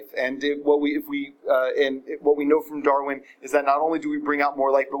more life. And what we know from Darwin is that not only do we bring out more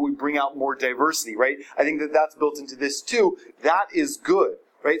life, but we bring out more diversity. Right? I think that's built into this too. That is good.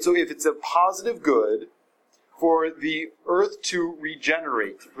 Right? So if it's a positive good for the earth to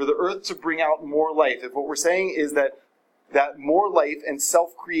regenerate, for the earth to bring out more life, if what we're saying is that more life and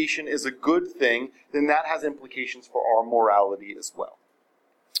self-creation is a good thing, then that has implications for our morality as well.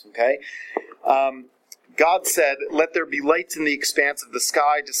 Okay? God said, "Let there be lights in the expanse of the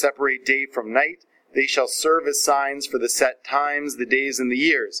sky to separate day from night. They shall serve as signs for the set times, the days and the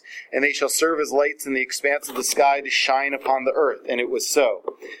years. And they shall serve as lights in the expanse of the sky to shine upon the earth." And it was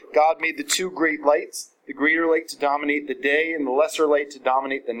so. God made the two great lights, the greater light to dominate the day and the lesser light to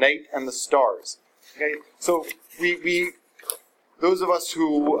dominate the night and the stars. Okay? So we those of us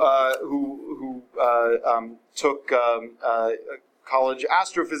who took college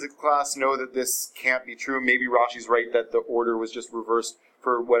astrophysics class know that this can't be true. Maybe Rashi's right that the order was just reversed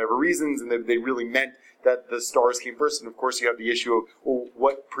for whatever reasons, and they really meant that the stars came first. And of course you have the issue of, well,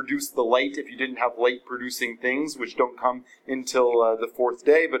 what produced the light if you didn't have light-producing things, which don't come until the fourth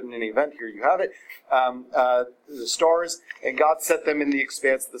day. But in any event, here you have it. The stars, and God set them in the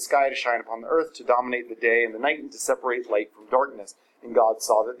expanse of the sky to shine upon the earth, to dominate the day and the night, and to separate light from darkness. And God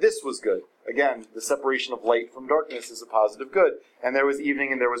saw that this was good. Again, the separation of light from darkness is a positive good. And there was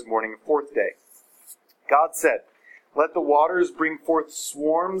evening and there was morning, a fourth day. God said, "Let the waters bring forth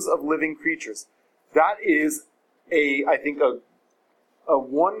swarms of living creatures." That is I think a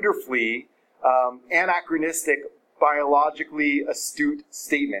wonderfully anachronistic, biologically astute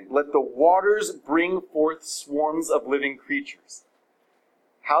statement. Let the waters bring forth swarms of living creatures.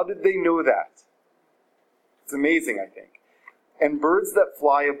 How did they know that? It's amazing, I think. "And birds that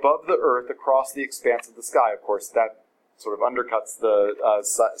fly above the earth across the expanse of the sky." Of course, that sort of undercuts the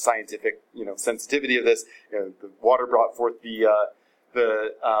scientific, sensitivity of this. The water brought forth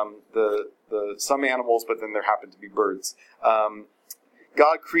some animals, but then there happened to be birds.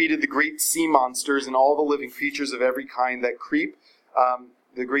 God created the great sea monsters and all the living creatures of every kind that creep.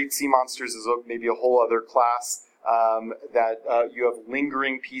 The great sea monsters is maybe a whole other class that you have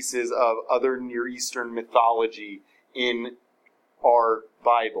lingering pieces of other Near Eastern mythology in our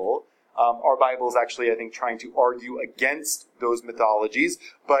Bible. Our Bible is actually, I think, trying to argue against those mythologies,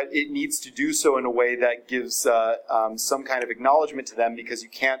 but it needs to do so in a way that gives some kind of acknowledgement to them, because you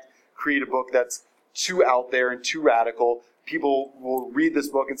can't create a book that's too out there and too radical. People will read this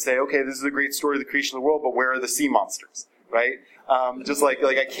book and say, okay, this is a great story of the creation of the world, but where are the sea monsters, right? Just like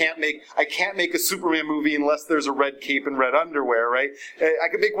I can't make a Superman movie unless there's a red cape and red underwear, right? I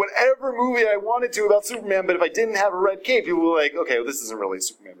could make whatever movie I wanted to about Superman, but if I didn't have a red cape, people were like, okay, well, this isn't really a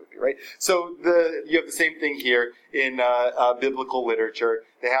Superman movie, right? So you have the same thing here in biblical literature.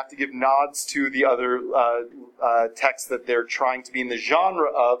 They have to give nods to the other texts that they're trying to be in the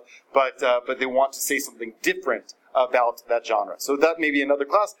genre of, but they want to say something different about that genre. So that may be another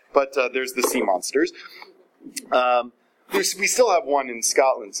class, but there's the sea monsters. We still have one in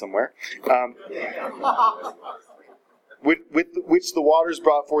Scotland somewhere, which the waters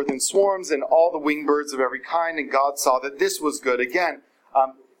brought forth in swarms, and all the winged birds of every kind, and God saw that this was good. Again,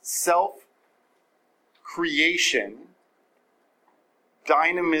 self-creation,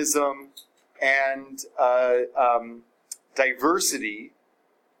 dynamism, and diversity,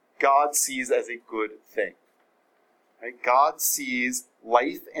 God sees as a good thing. Right? God sees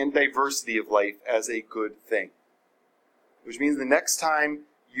life and diversity of life as a good thing. Which means the next time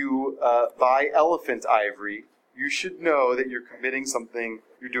you buy elephant ivory, you should know that you're doing something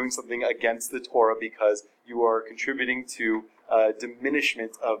against the Torah, because you are contributing to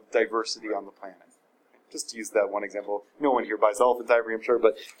diminishment of diversity on the planet. Just to use that one example. No one here buys elephant ivory, I'm sure,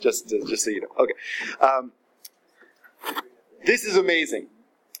 but just so you know. Okay. This is amazing.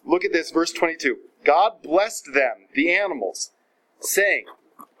 Look at this, verse 22. God blessed them, the animals, saying,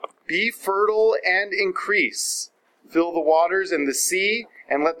 "Be fertile and increase. Fill the waters and the sea,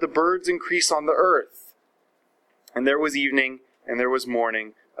 and let the birds increase on the earth." And there was evening, and there was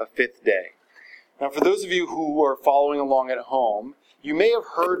morning, a fifth day. Now, for those of you who are following along at home, you may have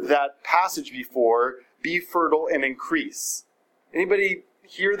heard that passage before, "Be fertile and increase." Anybody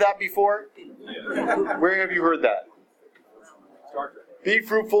hear that before? Yeah. Where have you heard that? Be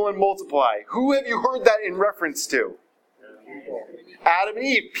fruitful and multiply. Who have you heard that in reference to? Adam and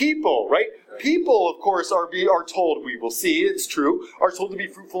Eve, people, right? People, of course, are told, we will see, it's true, are told to be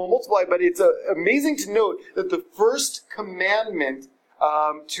fruitful and multiply, but it's amazing to note that the first commandment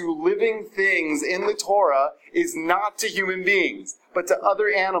to living things in the Torah is not to human beings, but to other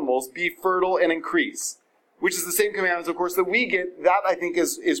animals, be fertile and increase. Which is the same commandments, of course, that we get. That, I think,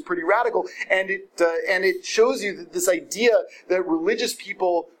 is pretty radical, and it shows you that this idea that religious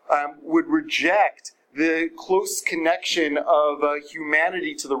people would reject the close connection of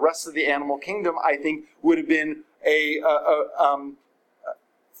humanity to the rest of the animal kingdom, I think, would have been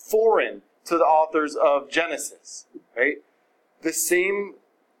foreign to the authors of Genesis, right? The same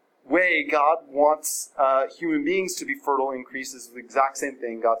way God wants human beings to be fertile increases the exact same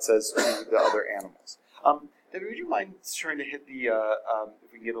thing God says to the other animals. Debbie, would you mind trying to hit the,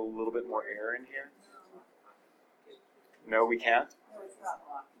 if we can get a little bit more air in here? No, we can't?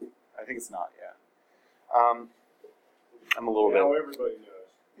 I think it's not, yeah. I'm a little bit. Now everybody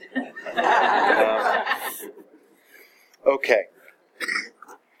knows. Okay.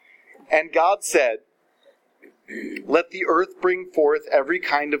 And God said, let the earth bring forth every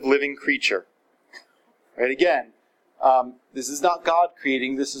kind of living creature. Right, again, this is not God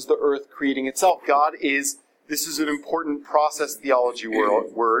creating, this is the earth creating itself. This is an important process theology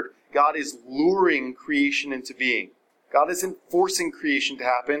word. God is luring creation into being. God isn't forcing creation to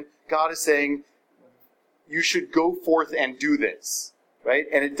happen. God is saying, you should go forth and do this. Right?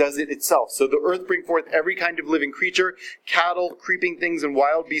 And it does it itself. So the earth bring forth every kind of living creature, cattle, creeping things, and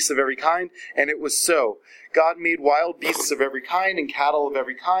wild beasts of every kind. And it was so. God made wild beasts of every kind, and cattle of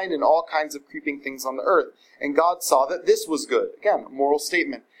every kind, and all kinds of creeping things on the earth. And God saw that this was good. Again, a moral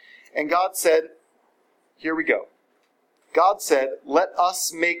statement. And God said, here we go. God said, let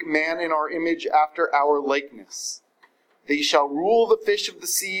us make man in our image after our likeness. They shall rule the fish of the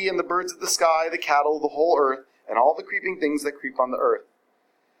sea, and the birds of the sky, the cattle, the whole earth, and all the creeping things that creep on the earth.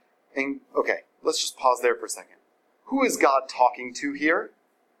 And, okay, let's just pause there for a second. Who is God talking to here?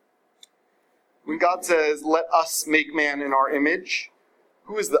 When God says, let us make man in our image,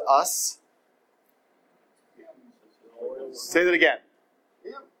 who is the us? Say that again.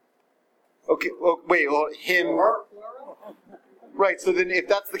 Okay, well, wait, well, him. Right, so then if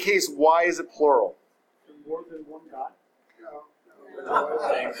that's the case, why is it plural? More than one God?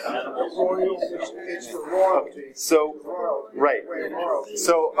 It's the royalty. So, right.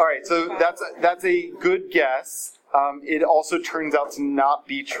 So, all right. So that's a good guess. It also turns out to not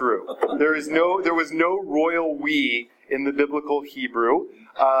be true. There was no royal we in the biblical Hebrew,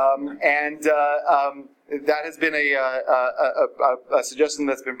 and that has been a suggestion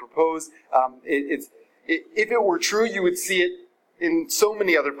that's been proposed. If it were true, you would see it in so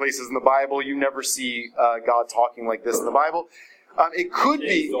many other places in the Bible. You never see God talking like this in the Bible. It could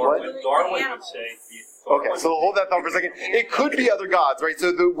be. Darwin would say. Okay, so hold that thought for a second. It could be other gods, right?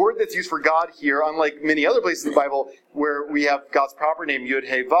 So the word that's used for God here, unlike many other places in the Bible where we have God's proper name,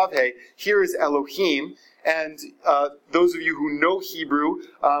 Yud-He, Vav-He, here is Elohim. And those of you who know Hebrew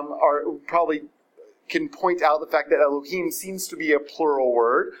are probably can point out the fact that Elohim seems to be a plural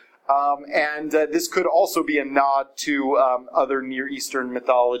word. And this could also be a nod to other Near Eastern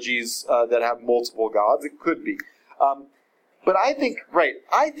mythologies that have multiple gods. It could be. But I think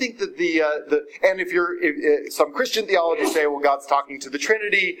that and if some Christian theologies say, well, God's talking to the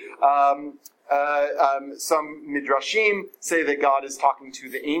Trinity. Some midrashim say that God is talking to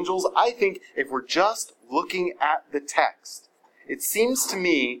the angels. I think if we're just looking at the text, it seems to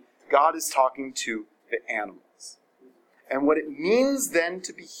me God is talking to the animals. And what it means then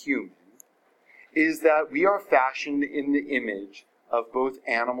to be human is that we are fashioned in the image of both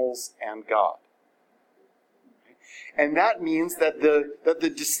animals and God. And that means that the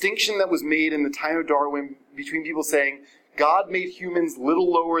distinction that was made in the time of Darwin between people saying God made humans a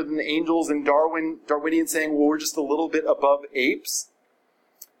little lower than the angels and Darwinians saying, well, we're just a little bit above apes,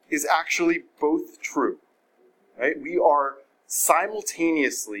 is actually both true. Right? We are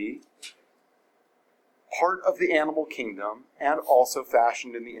simultaneously part of the animal kingdom and also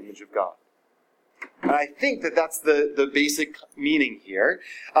fashioned in the image of God. And I think that that's the basic meaning here.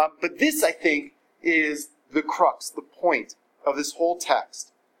 But this, I think, is the crux, the point of this whole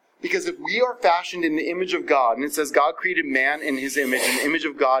text. Because if we are fashioned in the image of God, and it says God created man in his image, in the image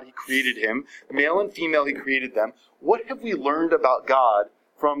of God he created him, male and female he created them, what have we learned about God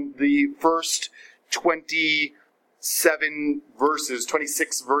from the first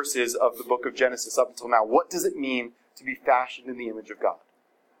 26 verses of the book of Genesis up until now? What does it mean to be fashioned in the image of God?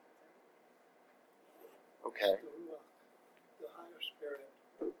 Okay. The higher spirit.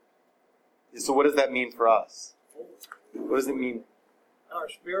 So what does that mean for us? What does it mean? Our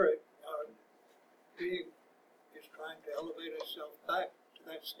spirit, our being, is trying to elevate itself back to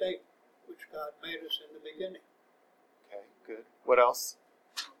that state which God made us in the beginning. Okay, good. What else?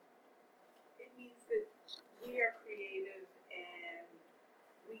 It means that we are creative and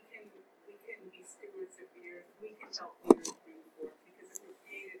we can be stewards of the earth. We can help the earth bring forth because if we're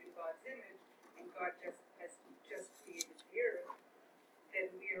created in God's image and God has just created the earth,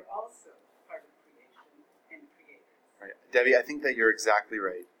 then we are also part of creation and creators. Right. Debbie, I think that you're exactly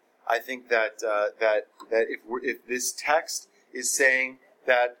right. I think that if this text is saying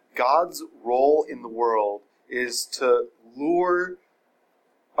that God's role in the world is to lure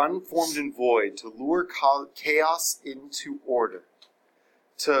unformed and void, to lure chaos into order,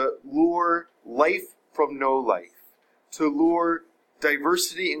 to lure life from no life, to lure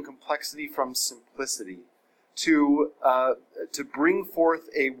diversity and complexity from simplicity, to bring forth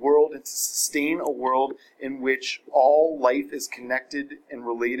a world and to sustain a world in which all life is connected and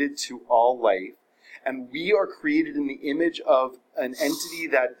related to all life, and we are created in the image of an entity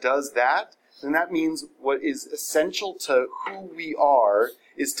that does that, then that means what is essential to who we are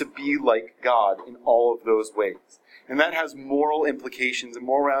is to be like God in all of those ways. And that has moral implications and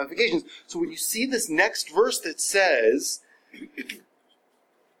moral ramifications. So when you see this next verse that says,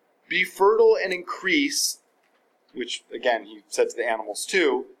 be fertile and increase, which again he said to the animals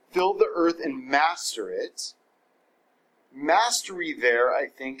too, fill the earth and master it. Mastery there, I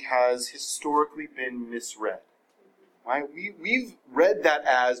think, has historically been misread. Right? We've read that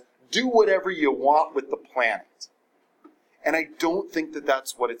as do whatever you want with the planet. And I don't think that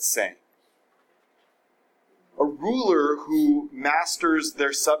that's what it's saying. A ruler who masters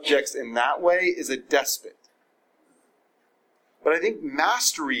their subjects in that way is a despot. But I think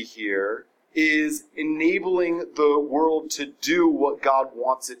mastery here is enabling the world to do what God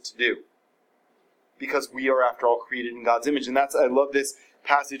wants it to do. Because we are, after all, created in God's image. And I love this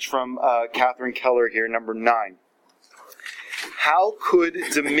passage from Catherine Keller here, number 9. How could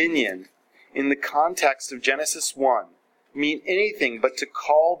dominion, in the context of Genesis 1, mean anything but to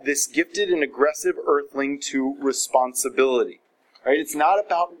call this gifted and aggressive earthling to responsibility? Right? It's not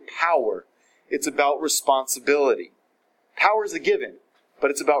about power. It's about responsibility. Power is a given,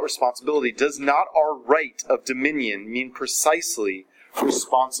 but it's about responsibility. Does not our right of dominion mean precisely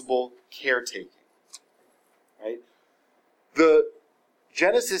responsible caretaking? Right? The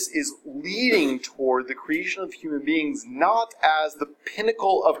Genesis is leading toward the creation of human beings not as the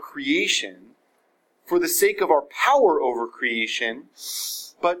pinnacle of creation for the sake of our power over creation,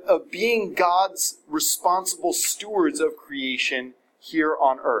 but of being God's responsible stewards of creation here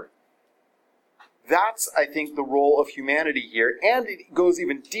on earth. That's, I think, the role of humanity here. And it goes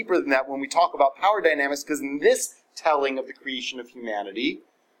even deeper than that when we talk about power dynamics, because in this telling of the creation of humanity,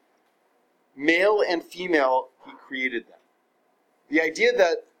 male and female, he created them. The idea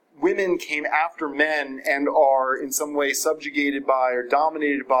that women came after men and are in some way subjugated by or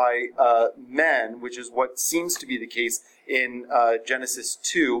dominated by men, which is what seems to be the case in Genesis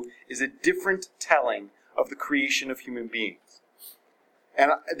 2, is a different telling of the creation of human beings.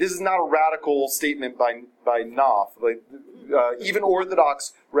 And this is not a radical statement by Knopf. Even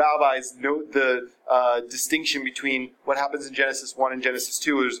Orthodox rabbis note the distinction between what happens in Genesis 1 and Genesis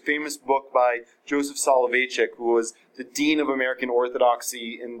 2. There's a famous book by Joseph Soloveitchik, who was the dean of American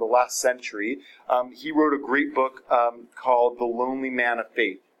Orthodoxy in the last century. He wrote a great book called The Lonely Man of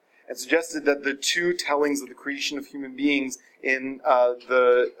Faith, and suggested that the two tellings of the creation of human beings in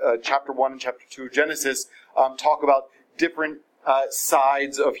the chapter 1 and chapter 2 of Genesis talk about different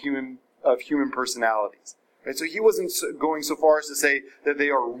sides of human personalities. Right? So he wasn't going so far as to say that they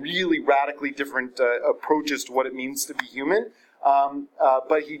are really radically different approaches to what it means to be human,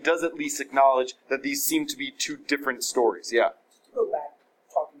 but he does at least acknowledge that these seem to be two different stories. Yeah. To go back,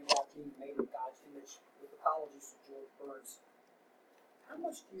 talking about being made in God's image, with apologies to George Burns, how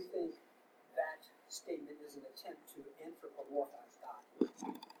much do you think that statement is an attempt to anthropomorphize God?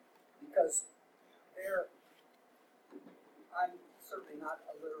 Because I'm certainly not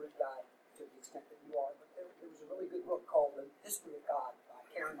a literate guy to the extent that you are, but there was a really good book called The History of God by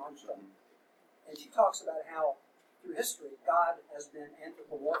Karen Armstrong. And she talks about how, through history, God has been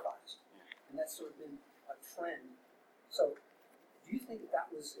anthropomorphized. And that's sort of been a trend. So, do you think that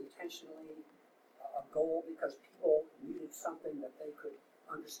was intentionally a goal because people needed something that they could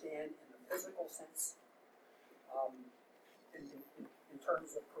understand in the physical sense, in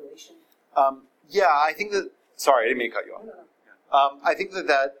terms of creation? Yeah, I think that... Sorry, I didn't mean to cut you off. No. I think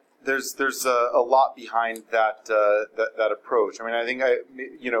that there's a lot behind that approach. I mean, I think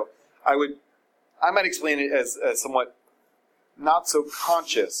I might explain it as somewhat not so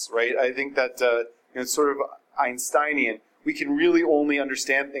conscious, right? I think that it's sort of Einsteinian. We can really only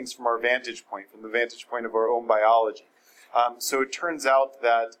understand things from our vantage point, from the vantage point of our own biology. So it turns out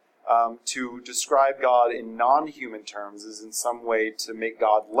that to describe God in non-human terms is in some way to make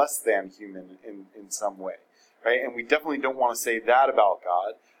God less than human in some way. Right? And we definitely don't want to say that about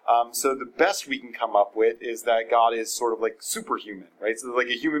God. So the best we can come up with is that God is sort of like superhuman, right? So like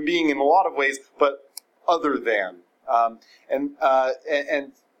a human being in a lot of ways, but other than. And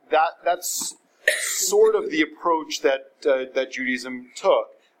that's sort of the approach that Judaism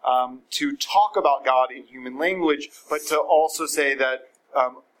took, to talk about God in human language, but to also say that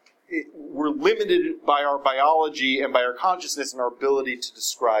we're limited by our biology and by our consciousness and our ability to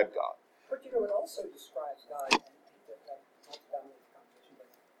describe God. But it also describes God, and not to dominate the conversation, but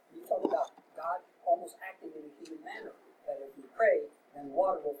you talk about God almost acting in a human manner, that if we pray, then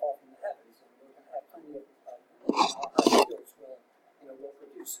water will fall from the heavens, and we're going to have plenty of our fields will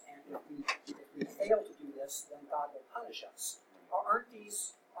produce. And if we fail to do this, then God will punish us. Aren't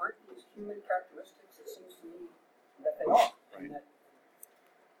these human characteristics? It seems to me that they are. And that,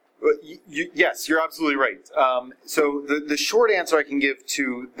 yes, you're absolutely right. So the short answer I can give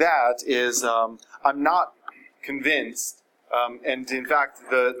to that is I'm not convinced, and in fact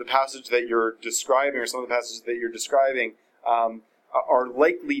the passage that you're describing, or some of the passages that you're describing, are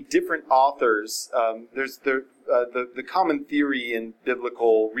likely different authors. There's the common theory in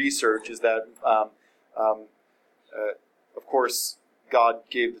biblical research is that, of course, God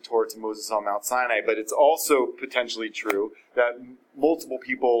gave the Torah to Moses on Mount Sinai, but it's also potentially true that multiple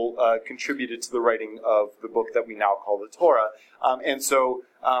people contributed to the writing of the book that we now call the Torah. And so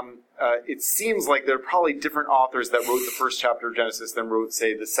it seems like there are probably different authors that wrote the first chapter of Genesis than wrote,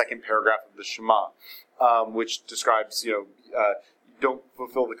 say, the second paragraph of the Shema, which describes, don't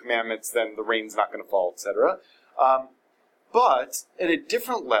fulfill the commandments, then the rain's not going to fall, etc. But at a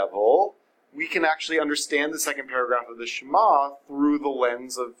different level, we can actually understand the second paragraph of the Shema through the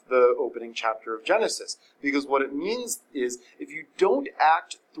lens of the opening chapter of Genesis. Because what it means is, if you don't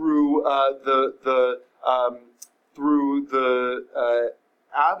act through the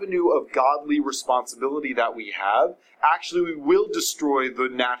avenue of godly responsibility that we have, actually we will destroy the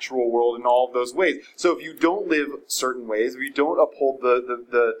natural world in all of those ways. So if you don't live certain ways, if you don't uphold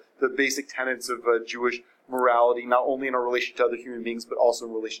the basic tenets of Jewish morality, not only in our relation to other human beings, but also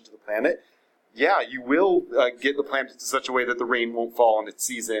in relation to the planet, yeah, you will get the planet to such a way that the rain won't fall in its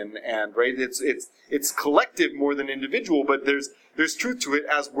season, and right, it's collective more than individual, but there's truth to it,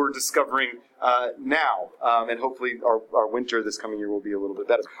 as we're discovering now, and hopefully our winter this coming year will be a little bit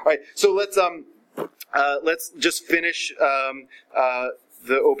better. All right, so let's just finish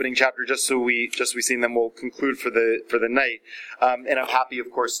the opening chapter just so we see, and then we'll conclude for the night. And I'm happy,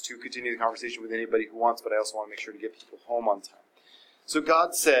 of course, to continue the conversation with anybody who wants, but I also want to make sure to get people home on time. So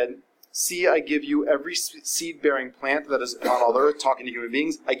God said, "See, I give you every seed-bearing plant that is upon all the earth," talking to human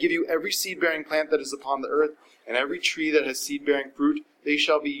beings. "I give you every seed-bearing plant that is upon the earth, and every tree that has seed-bearing fruit, they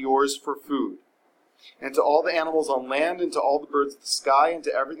shall be yours for food. And to all the animals on land, and to all the birds of the sky, and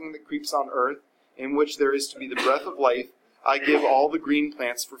to everything that creeps on earth, in which there is to be the breath of life, I give all the green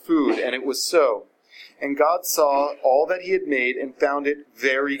plants for food." And it was so. And God saw all that he had made, and found it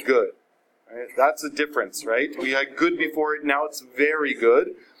very good. Right? That's a difference, right? We had good before it, now it's very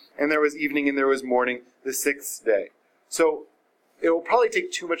good. And there was evening and there was morning, the sixth day. So it will probably take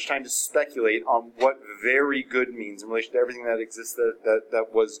too much time to speculate on what very good means in relation to everything that exists that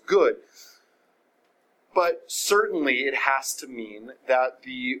was good. But certainly it has to mean that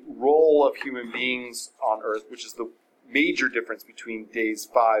the role of human beings on earth, which is the major difference between days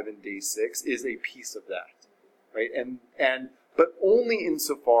 5 and day 6, is a piece of that. Right? But only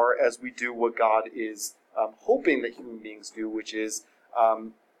insofar as we do what God is hoping that human beings do, which is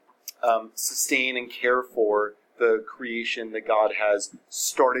sustain and care for the creation that God has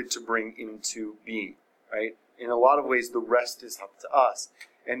started to bring into being, right? In a lot of ways, the rest is up to us.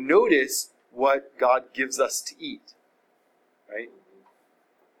 And notice what God gives us to eat, right?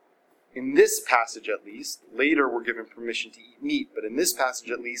 In this passage, at least, later we're given permission to eat meat, but in this passage,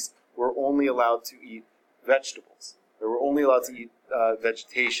 at least, we're only allowed to eat vegetables. We're only allowed to eat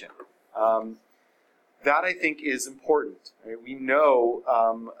vegetation. That, I think, is important. Right? We know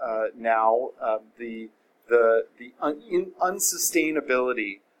now the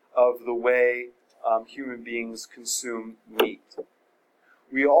unsustainability of the way human beings consume meat.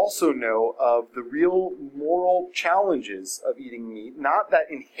 We also know of the real moral challenges of eating meat. Not that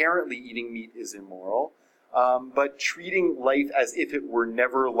inherently eating meat is immoral, but treating life as if it were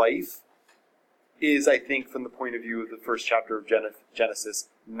never life is, I think, from the point of view of the first chapter of Genesis,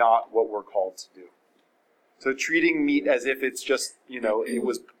 not what we're called to do. So treating meat as if it's just, it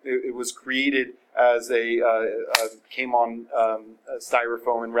was created as came on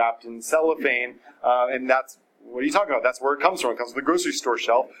styrofoam and wrapped in cellophane, and that's, what are you talking about? That's where it comes from. It comes from the grocery store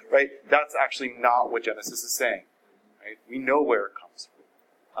shelf, right? That's actually not what Genesis is saying, right? We know where it comes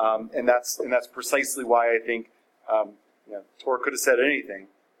from, and that's precisely why I think Torah could have said anything.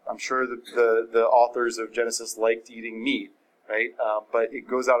 I'm sure the authors of Genesis liked eating meat, right? But it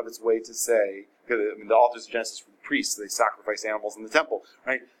goes out of its way to say, the authors of Genesis were the priests, so they sacrifice animals in the temple,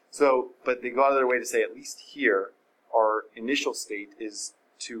 right? So, but they go out of their way to say, at least here, our initial state is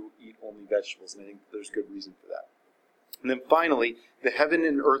to eat only vegetables, and I think there's good reason for that. And then finally, the heaven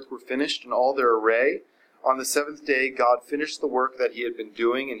and earth were finished in all their array. On the seventh day, God finished the work that he had been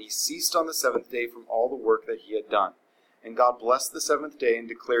doing, and he ceased on the seventh day from all the work that he had done. And God blessed the seventh day and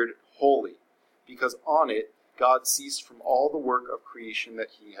declared it holy, because on it God ceased from all the work of creation that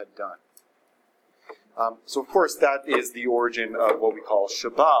he had done. So, of course, that is the origin of what we call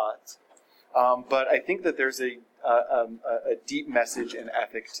Shabbat. But I think that there's a deep message and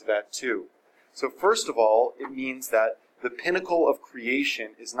ethic to that, too. So, first of all, it means that the pinnacle of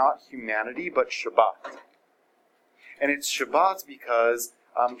creation is not humanity, but Shabbat. And it's Shabbat because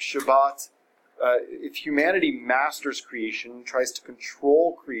Shabbat, if humanity masters creation, tries to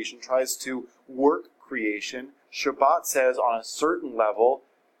control creation, tries to work creation, Shabbat says on a certain level,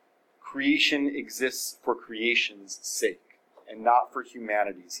 creation exists for creation's sake and not for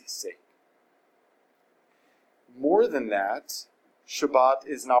humanity's sake. More than that, Shabbat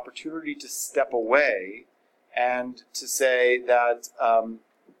is an opportunity to step away and to say that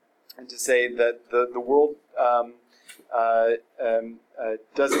the world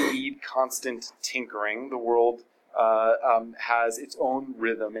doesn't need constant tinkering. The world has its own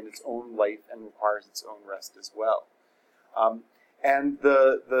rhythm and its own life and requires its own rest as well. And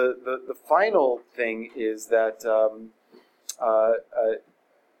the final thing is that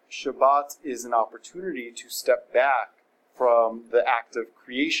Shabbat is an opportunity to step back from the act of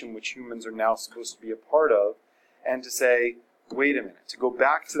creation, which humans are now supposed to be a part of, and to say, wait a minute, to go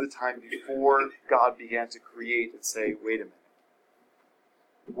back to the time before God began to create and say, wait a minute,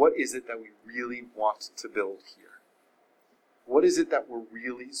 what is it that we really want to build here? What is it that we're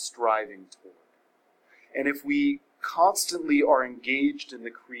really striving toward? And if we constantly are engaged in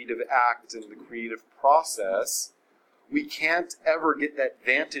the creative act and the creative process, we can't ever get that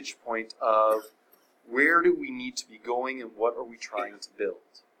vantage point of where do we need to be going and what are we trying to build.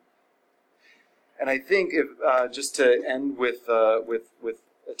 And I think, if just to end with a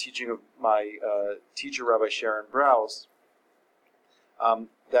teaching of my teacher, Rabbi Sharon Brous,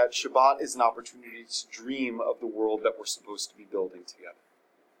 that Shabbat is an opportunity to dream of the world that we're supposed to be building together.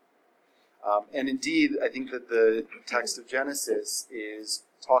 And indeed, I think that the text of Genesis is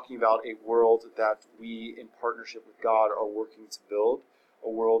talking about a world that we, in partnership with God, are working to build, a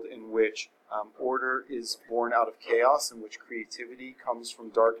world in which order is born out of chaos, in which creativity comes from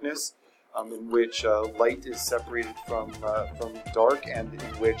darkness, in which light is separated from dark, and in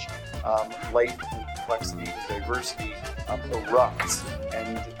which light and complexity and diversity erupts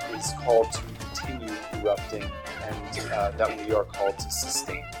and is called to continue erupting, and that we are called to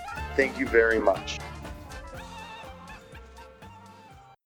sustain. Thank you very much.